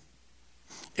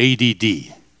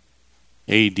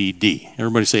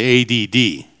 Everybody say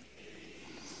ADD.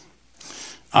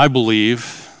 I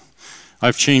believe,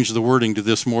 I've changed the wording to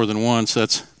this more than once,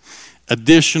 that's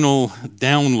additional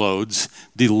downloads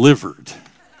delivered.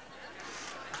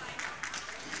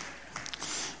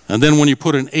 And then when you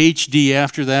put an HD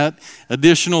after that,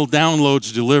 additional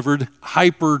downloads delivered,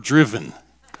 hyper-driven.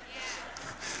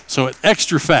 So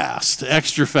extra fast.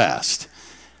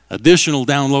 Additional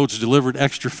downloads delivered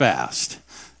extra fast.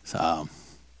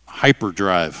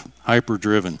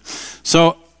 Hyper-driven.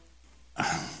 So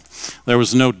there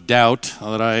was no doubt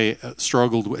that I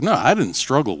struggled with. No, I didn't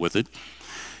struggle with it.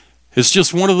 It's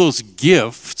just one of those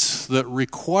gifts that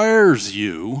requires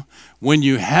you, when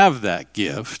you have that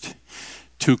gift,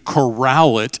 to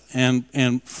corral it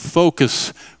and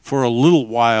focus for a little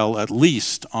while at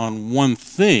least on one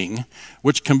thing,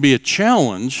 which can be a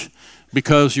challenge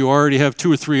because you already have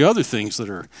 2 or 3 other things that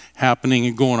are happening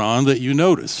and going on that you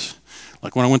notice.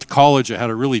 Like when I went to college, I had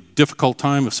a really difficult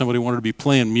time if somebody wanted to be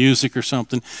playing music or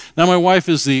something. Now my wife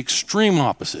is the extreme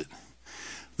opposite.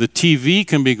 The TV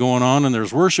can be going on, and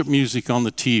there's worship music on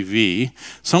the TV.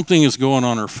 Something is going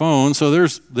on her phone. So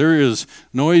there is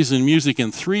noise and music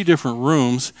in 3 different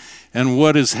rooms. And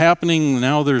what is happening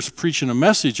now, there's preaching a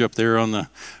message up there on the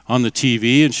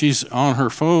TV, and she's on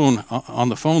her phone, on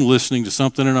the phone listening to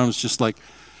something, and I was just like,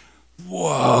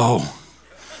 whoa.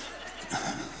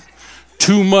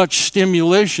 Too much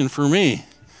stimulation for me.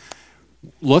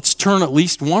 Let's turn at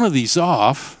least one of these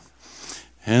off.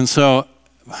 And so,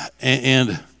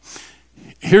 and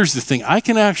here's the thing. I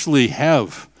can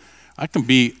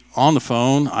be on the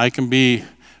phone. I can be,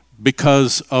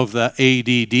 because of the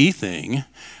ADD thing,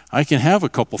 I can have a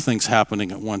couple things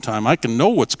happening at one time. I can know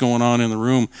what's going on in the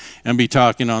room and be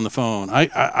talking on the phone.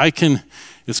 I can,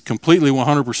 it's completely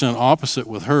 100% opposite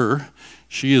with her.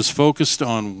 She is focused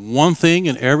on one thing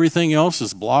and everything else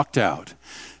is blocked out.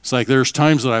 It's like there's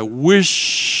times that I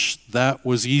wish that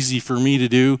was easy for me to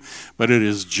do, but it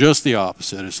is just the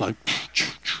opposite. It's like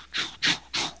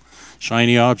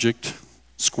shiny object,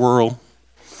 squirrel.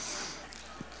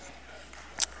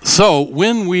 So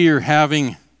when we are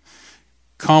having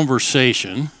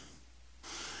conversation,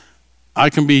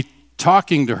 I can be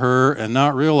talking to her and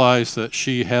not realize that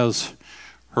she has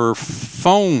her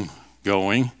phone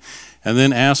going, and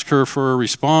then ask her for a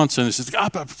response, and it says,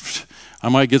 I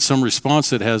might get some response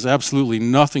that has absolutely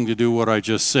nothing to do with what I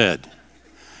just said.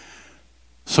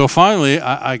 So finally,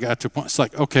 I got to a point, it's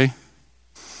like, okay,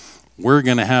 we're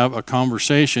going to have a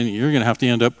conversation. You're going to have to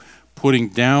end up putting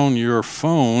down your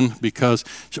phone because,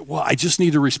 well, I just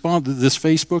need to respond to this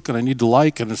Facebook and I need to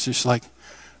like, and it's just like,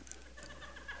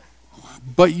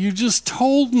 but you just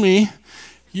told me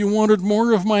you wanted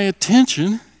more of my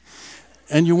attention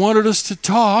and you wanted us to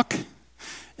talk,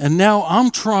 and now I'm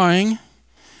trying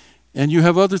and you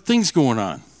have other things going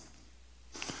on.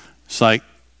 It's like,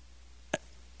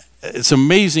 it's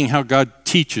amazing how God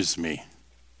teaches me.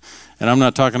 And I'm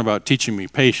not talking about teaching me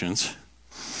patience.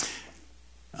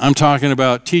 I'm talking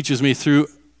about teaches me through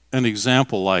an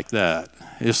example like that.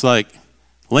 It's like,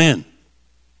 Lynn,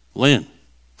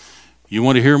 you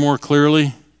want to hear more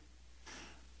clearly?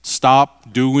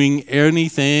 Stop doing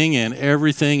anything and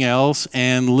everything else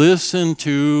and listen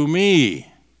to me.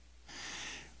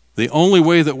 The only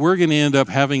way that we're going to end up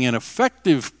having an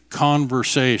effective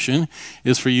conversation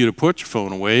is for you to put your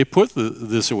phone away, put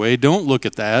this away, don't look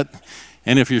at that.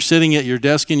 And if you're sitting at your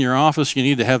desk in your office, you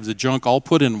need to have the junk all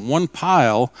put in one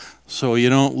pile so you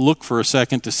don't look for a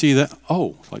second to see that.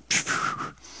 Oh, like,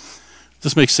 does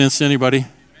this make sense to anybody?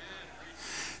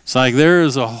 It's like there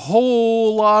is a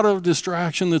whole lot of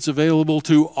distraction that's available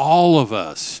to all of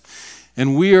us.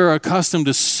 And we are accustomed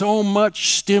to so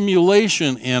much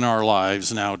stimulation in our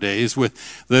lives nowadays that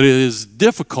it is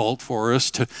difficult for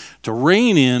us to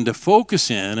rein in, to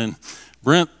focus in. And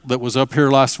Brent, that was up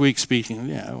here last week speaking,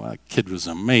 that kid was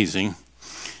amazing.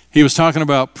 He was talking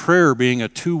about prayer being a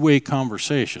two-way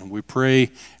conversation. We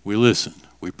pray, we listen.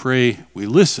 We pray, we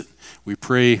listen. We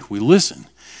pray, we listen.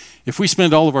 If we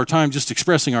spend all of our time just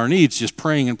expressing our needs, just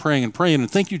praying and praying and praying, and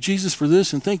thank you, Jesus, for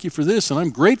this, and thank you for this, and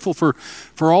I'm grateful for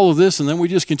all of this, and then we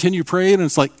just continue praying, and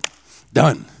it's like,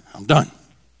 done. I'm done.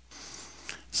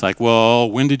 It's like, well,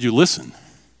 when did you listen?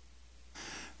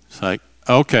 It's like,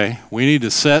 okay, we need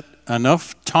to set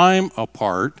enough time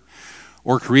apart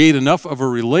or create enough of a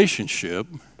relationship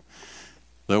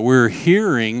that we're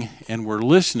hearing and we're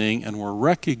listening and we're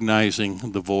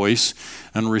recognizing the voice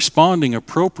and responding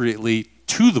appropriately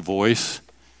to the voice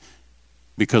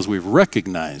because we've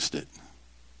recognized it.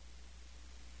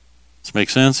 Does this make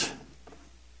sense?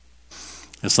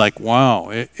 It's like, wow,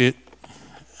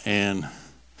 and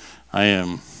I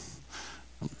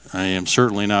am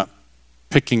certainly not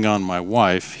picking on my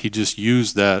wife. He just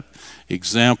used that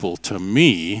example to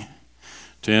me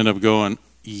to end up going,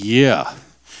 yeah,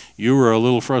 you were a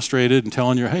little frustrated and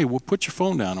telling you, hey, well, put your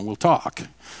phone down and we'll talk.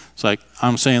 It's like,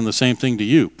 I'm saying the same thing to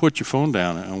you. Put your phone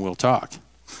down and we'll talk.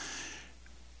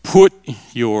 Put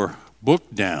your book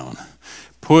down.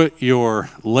 Put your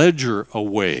ledger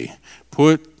away.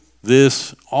 Put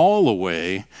this all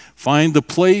away. Find the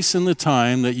place and the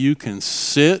time that you can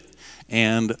sit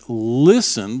and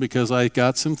listen because I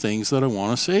got some things that I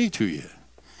want to say to you.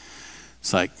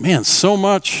 It's like, man, so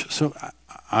much. So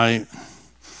I'm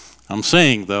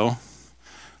saying, though,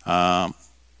 a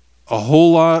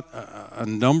whole lot, a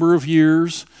number of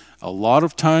years, a lot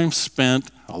of time spent,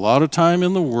 a lot of time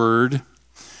in the Word.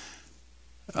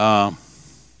 I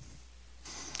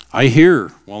hear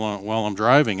while I'm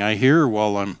driving. I hear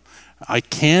I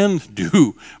can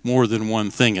do more than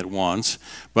one thing at once,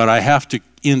 but I have to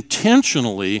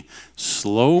intentionally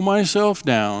slow myself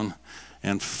down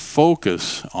and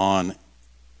focus on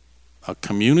a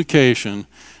communication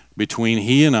between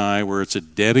he and I where it's a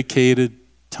dedicated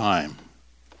time.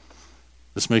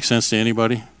 This makes sense to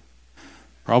anybody?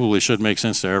 Probably should make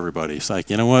sense to everybody. It's like,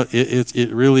 you know what?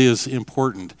 It really is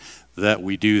important that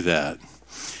we do that.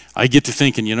 I get to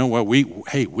thinking, you know what?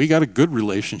 We got a good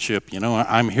relationship. You know,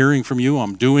 I'm hearing from you.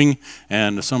 I'm doing,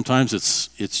 and sometimes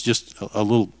it's just a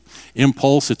little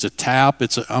impulse. It's a tap.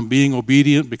 I'm being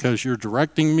obedient because you're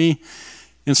directing me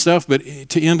and stuff. But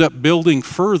to end up building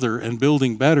further and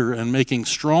building better and making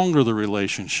stronger the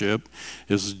relationship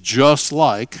is just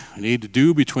like I need to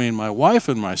do between my wife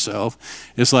and myself.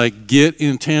 It's like get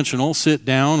intentional, sit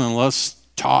down, and let's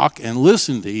talk and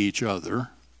listen to each other.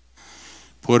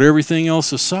 Put everything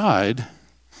else aside,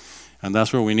 and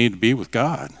that's where we need to be with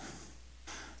God.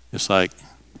 It's like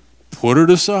put it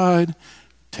aside,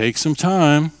 take some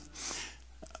time.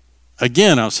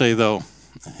 Again, I'll say though,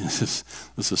 this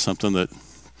is something that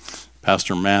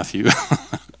Pastor Matthew,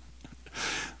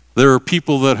 there are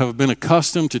people that have been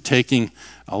accustomed to taking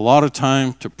a lot of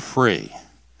time to pray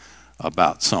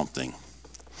about something.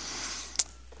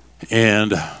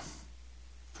 And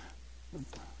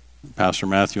Pastor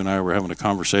Matthew and I were having a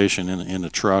conversation in a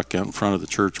truck out in front of the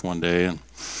church one day,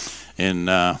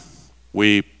 and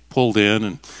we pulled in,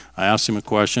 and I asked him a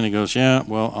question. He goes, "Yeah,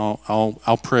 well,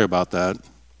 I'll pray about that."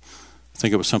 I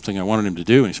think it was something I wanted him to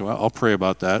do, and he said, "Well, I'll pray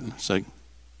about that." And it's like,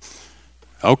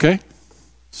 okay.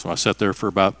 So I sat there for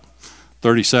about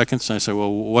 30 seconds, and I said,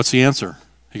 "Well, what's the answer?"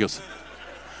 He goes,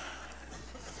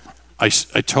 I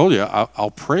told you,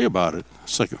 I'll pray about it.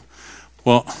 It's like,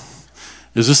 well,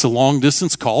 is this a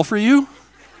long-distance call for you?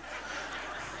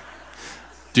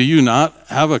 Do you not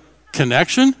have a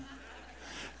connection?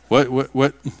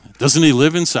 What? Doesn't he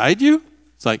live inside you?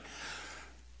 It's like,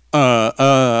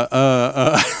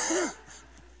 I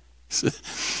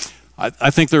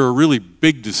think there are really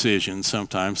big decisions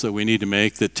sometimes that we need to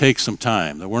make that take some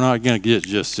time, that we're not going to get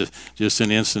just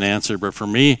an instant answer. But for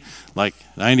me, like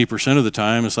 90% of the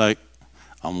time, it's like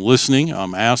I'm listening,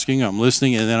 I'm asking, I'm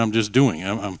listening, and then I'm just doing.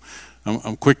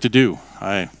 I'm quick to do.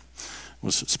 I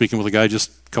was speaking with a guy just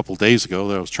a couple days ago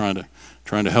that I was trying to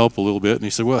help a little bit, and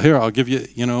he said, "Well, here, I'll give you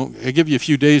a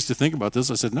few days to think about this."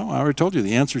 I said, "No, I already told you.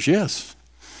 The answer is yes.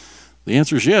 The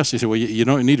answer is yes." He said, "Well, you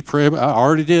don't need to pray about it." I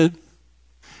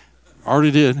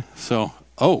already did. So,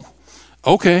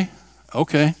 okay.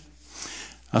 I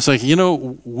was like,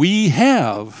 we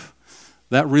have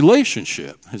that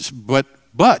relationship. But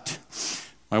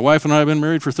my wife and I have been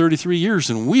married for 33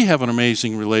 years, and we have an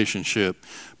amazing relationship.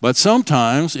 But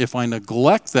sometimes, if I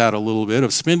neglect that a little bit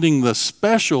of spending the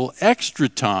special extra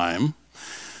time,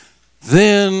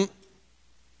 then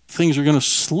things are going to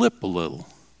slip a little.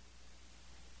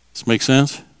 Does this make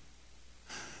sense?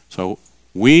 So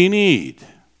we need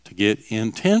to get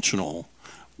intentional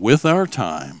with our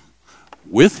time,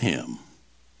 with Him.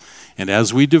 And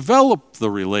as we develop the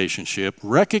relationship,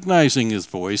 recognizing His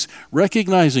voice,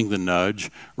 recognizing the nudge,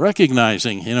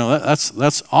 recognizing,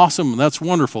 that's awesome, that's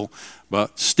wonderful,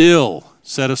 but still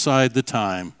set aside the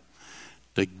time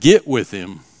to get with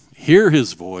Him, hear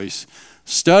His voice,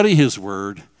 study His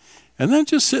Word, and then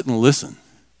just sit and listen.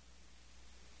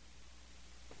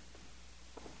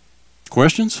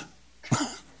 Questions?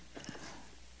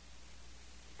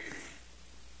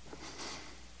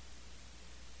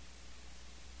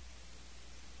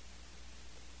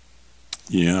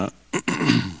 Yeah.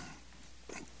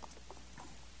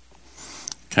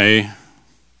 Okay.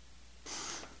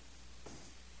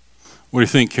 What do you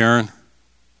think, Karen?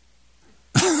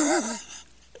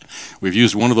 We've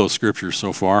used one of those scriptures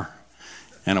so far,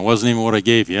 and it wasn't even what I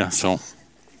gave you, so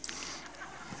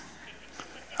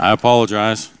I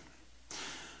apologize.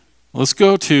 Let's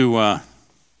go to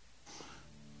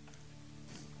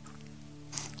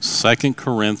 2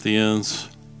 Corinthians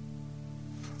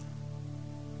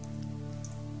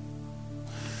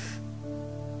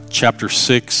chapter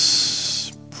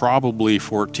 6, probably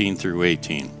 14 through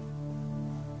 18.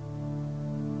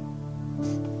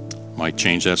 Might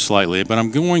change that slightly, but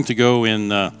I'm going to go in,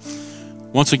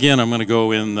 once again, I'm going to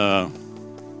go in the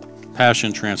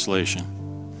Passion Translation.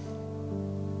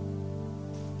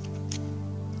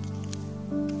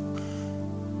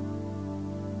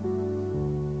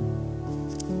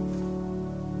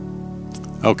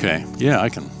 Okay, yeah, I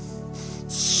can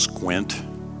squint.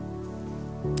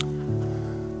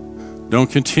 Don't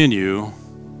continue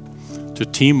to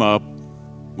team up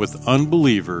with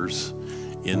unbelievers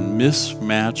in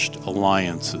mismatched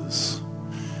alliances.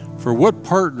 For what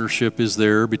partnership is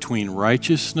there between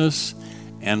righteousness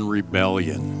and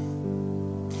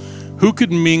rebellion? Who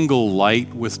could mingle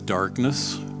light with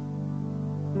darkness?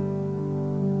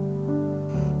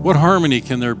 What harmony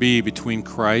can there be between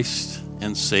Christ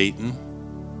and Satan?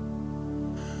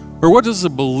 Or what does a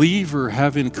believer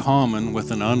have in common with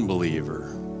an unbeliever?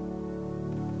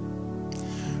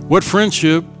 What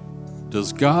friendship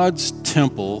does God's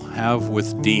temple have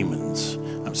with demons?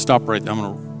 Stop right there. I'm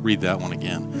going to read that one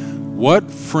again.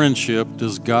 What friendship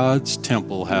does God's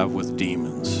temple have with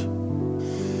demons?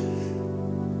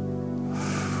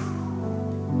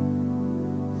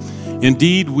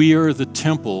 Indeed, we are the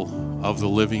temple of the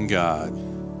living God.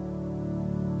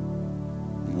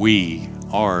 We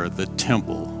are the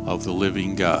temple of the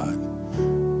living God.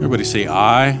 Everybody say,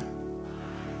 I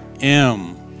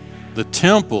am the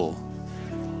temple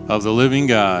of the living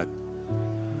God.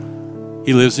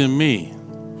 He lives in me.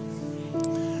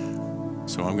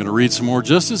 So I'm going to read some more.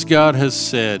 Just as God has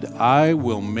said, I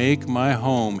will make my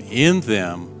home in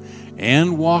them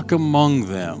and walk among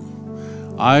them.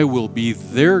 I will be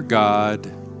their God,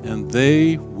 and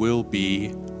they will be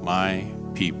my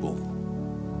people.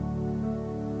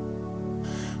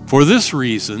 For this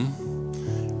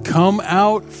reason, come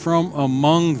out from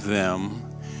among them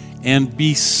and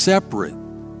be separate,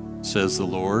 says the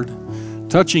Lord,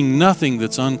 touching nothing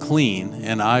that's unclean,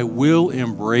 and I will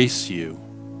embrace you.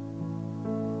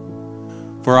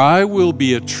 For I will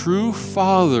be a true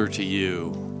father to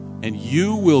you, and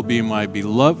you will be my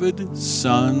beloved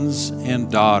sons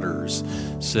and daughters,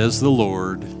 says the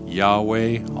Lord,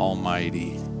 Yahweh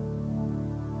Almighty.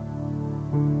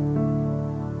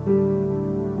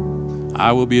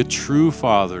 I will be a true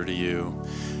father to you.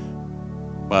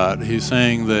 But he's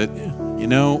saying that,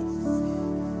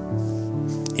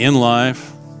 in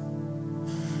life,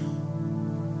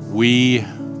 we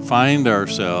find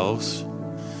ourselves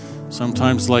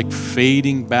sometimes like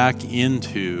fading back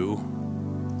into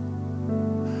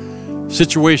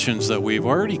situations that we've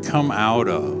already come out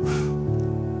of.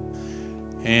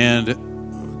 And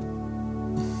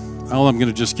I'm going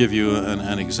to just give you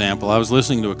an example. I was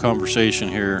listening to a conversation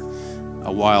here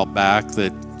a while back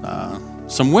that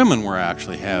some women were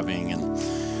actually having, and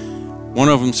one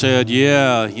of them said,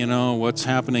 what's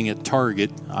happening at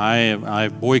Target,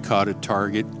 I've boycotted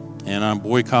Target, and I'm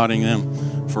boycotting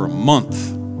them for a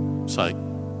month. It's like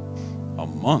a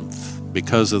month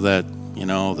because of that,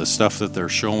 the stuff that they're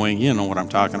showing, you know what I'm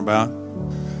talking about,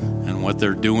 and what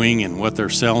they're doing and what they're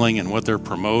selling and what they're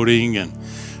promoting, and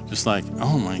just like,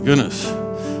 oh my goodness.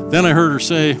 Then I heard her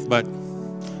say,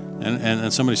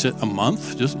 and somebody said, a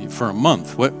month? Just for a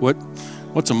month?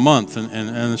 What's a month?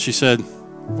 And she said,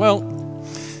 well,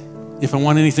 if I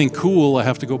want anything cool, I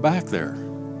have to go back there.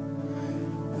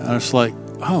 And I was like,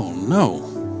 oh no.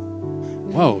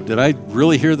 Whoa, did I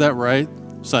really hear that right?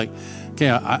 It's like, okay,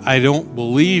 I don't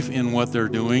believe in what they're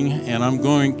doing, and I'm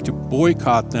going to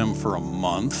boycott them for a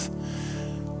month,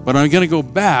 but I'm going to go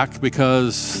back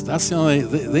because that's the only,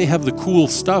 they have the cool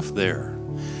stuff there.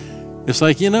 It's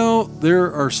like,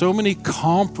 there are so many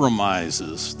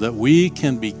compromises that we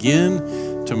can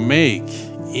begin to make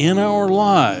in our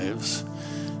lives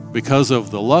because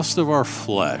of the lust of our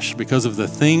flesh, because of the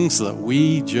things that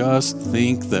we just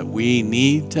think that we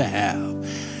need to have.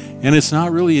 And it's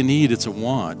not really a need, it's a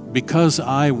want. Because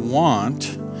I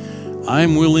want,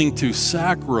 I'm willing to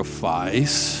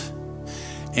sacrifice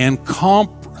and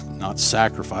willing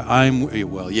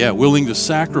to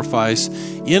sacrifice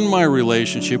in my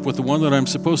relationship with the one that I'm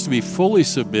supposed to be fully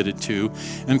submitted to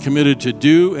and committed to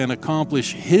do and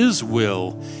accomplish His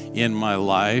will in my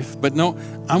life. But no,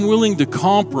 I'm willing to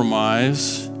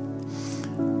compromise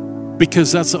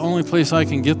because that's the only place I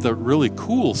can get the really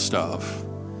cool stuff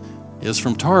is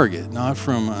from Target, not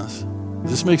from us.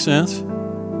 Does this make sense? I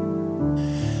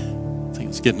think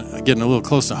it's getting a little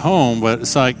close to home, but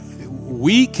it's like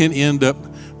we can end up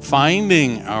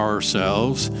finding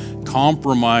ourselves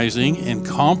compromising and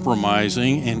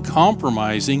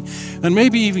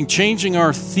maybe even changing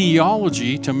our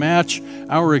theology to match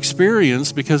our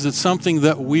experience because it's something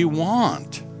that we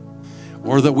want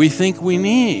or that we think we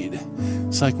need.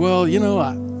 It's like, well,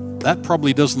 that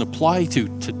probably doesn't apply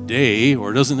to today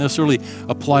or doesn't necessarily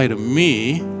apply to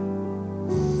me.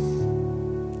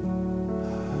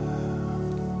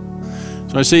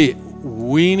 So I say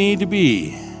we need to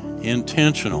be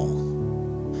intentional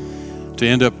to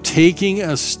end up taking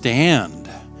a stand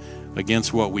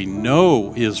against what we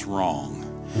know is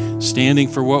wrong, standing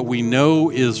for what we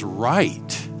know is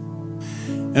right.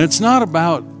 And it's not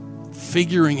about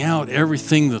figuring out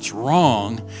everything that's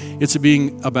wrong. It's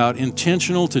being about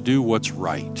intentional to do what's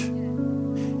right.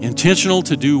 Intentional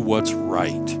to do what's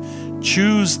right.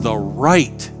 Choose the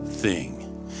right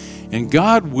thing. And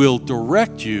God will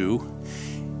direct you.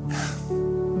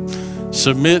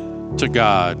 Submit to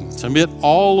God. Submit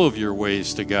all of your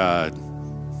ways to God.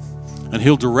 and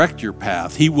He'll direct your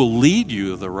path. He will lead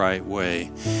you the right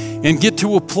way. And get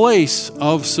to a place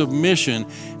of submission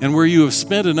and where you have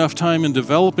spent enough time in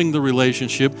developing the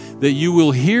relationship that you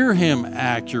will hear Him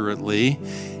accurately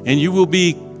and you will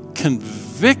be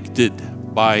convicted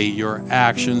by your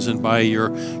actions and by your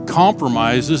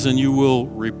compromises, and you will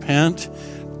repent,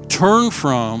 turn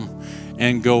from,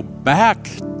 and go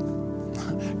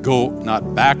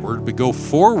not backward, but go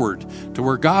forward to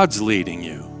where God's leading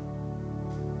you.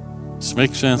 Does this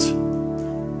make sense?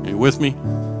 Are you with me?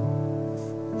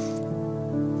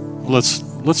 Let's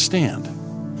stand.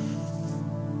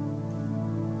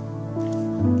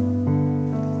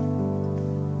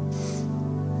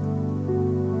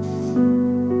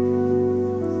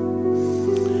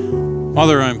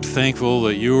 Father, I'm thankful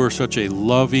that you are such a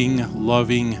loving,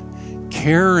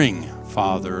 caring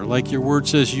Father. Like your word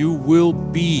says, you will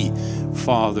be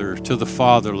Father to the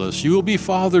fatherless. You will be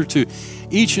Father to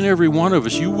each and every one of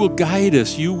us. You will guide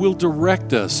us. You will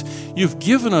direct us. You've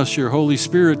given us your Holy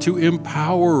Spirit to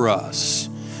empower us,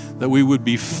 that we would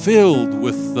be filled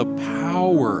with the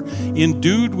power,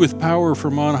 endued with power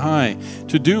from on high,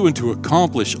 to do and to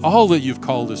accomplish all that you've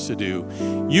called us to do.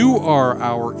 You are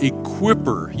our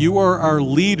equipper. You are our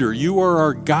leader. You are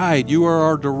our guide. You are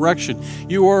our direction.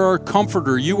 You are our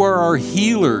comforter. You are our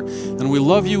healer. And we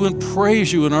love you and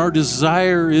praise you, and our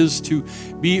desire is to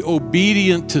be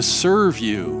obedient to serve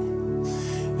you.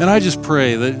 And I just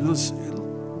pray that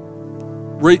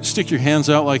stick your hands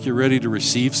out like you're ready to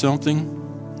receive something.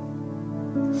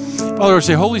 Father, I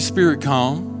say, Holy Spirit,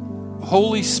 come.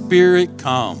 Holy Spirit,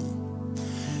 come.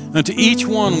 And to each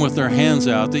one with their hands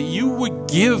out, that you would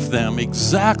give them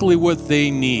exactly what they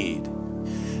need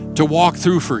to walk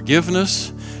through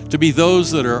forgiveness, to be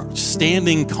those that are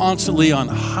standing constantly on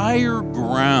higher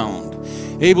ground,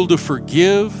 able to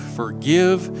forgive.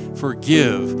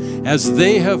 As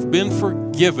they have been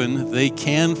forgiven, they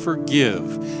can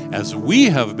forgive. As we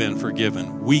have been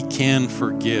forgiven, we can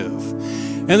forgive.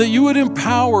 And that you would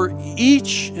empower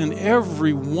each and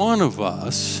every one of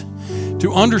us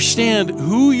to understand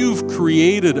who you've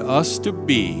created us to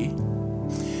be,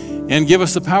 and give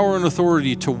us the power and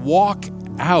authority to walk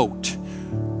out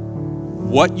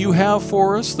what you have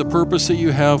for us, the purpose that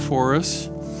you have for us,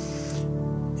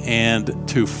 and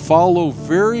to follow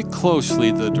very closely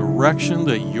the direction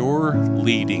that you're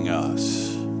leading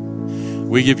us.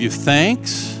 We give you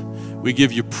thanks. We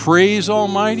give you praise,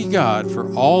 Almighty God,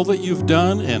 for all that you've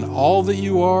done and all that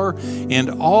you are and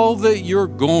all that you're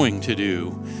going to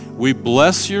do. We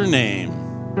bless your name.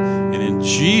 And in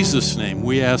Jesus' name,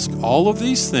 we ask all of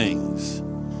these things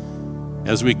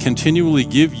as we continually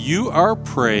give you our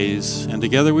praise. And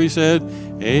together we said,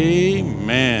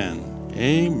 amen,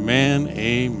 amen,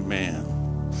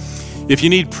 amen. If you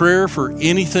need prayer for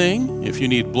anything, if you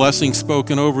need blessing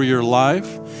spoken over your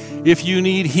life, if you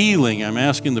need healing, I'm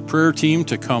asking the prayer team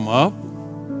to come up,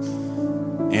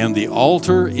 and the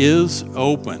altar is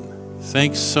open.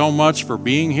 Thanks so much for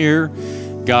being here.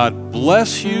 God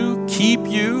bless you, keep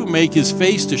you, make his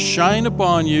face to shine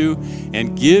upon you,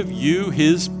 and give you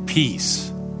his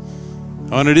peace.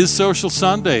 Oh, and it is Social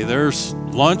Sunday. There's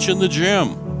lunch in the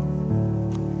gym.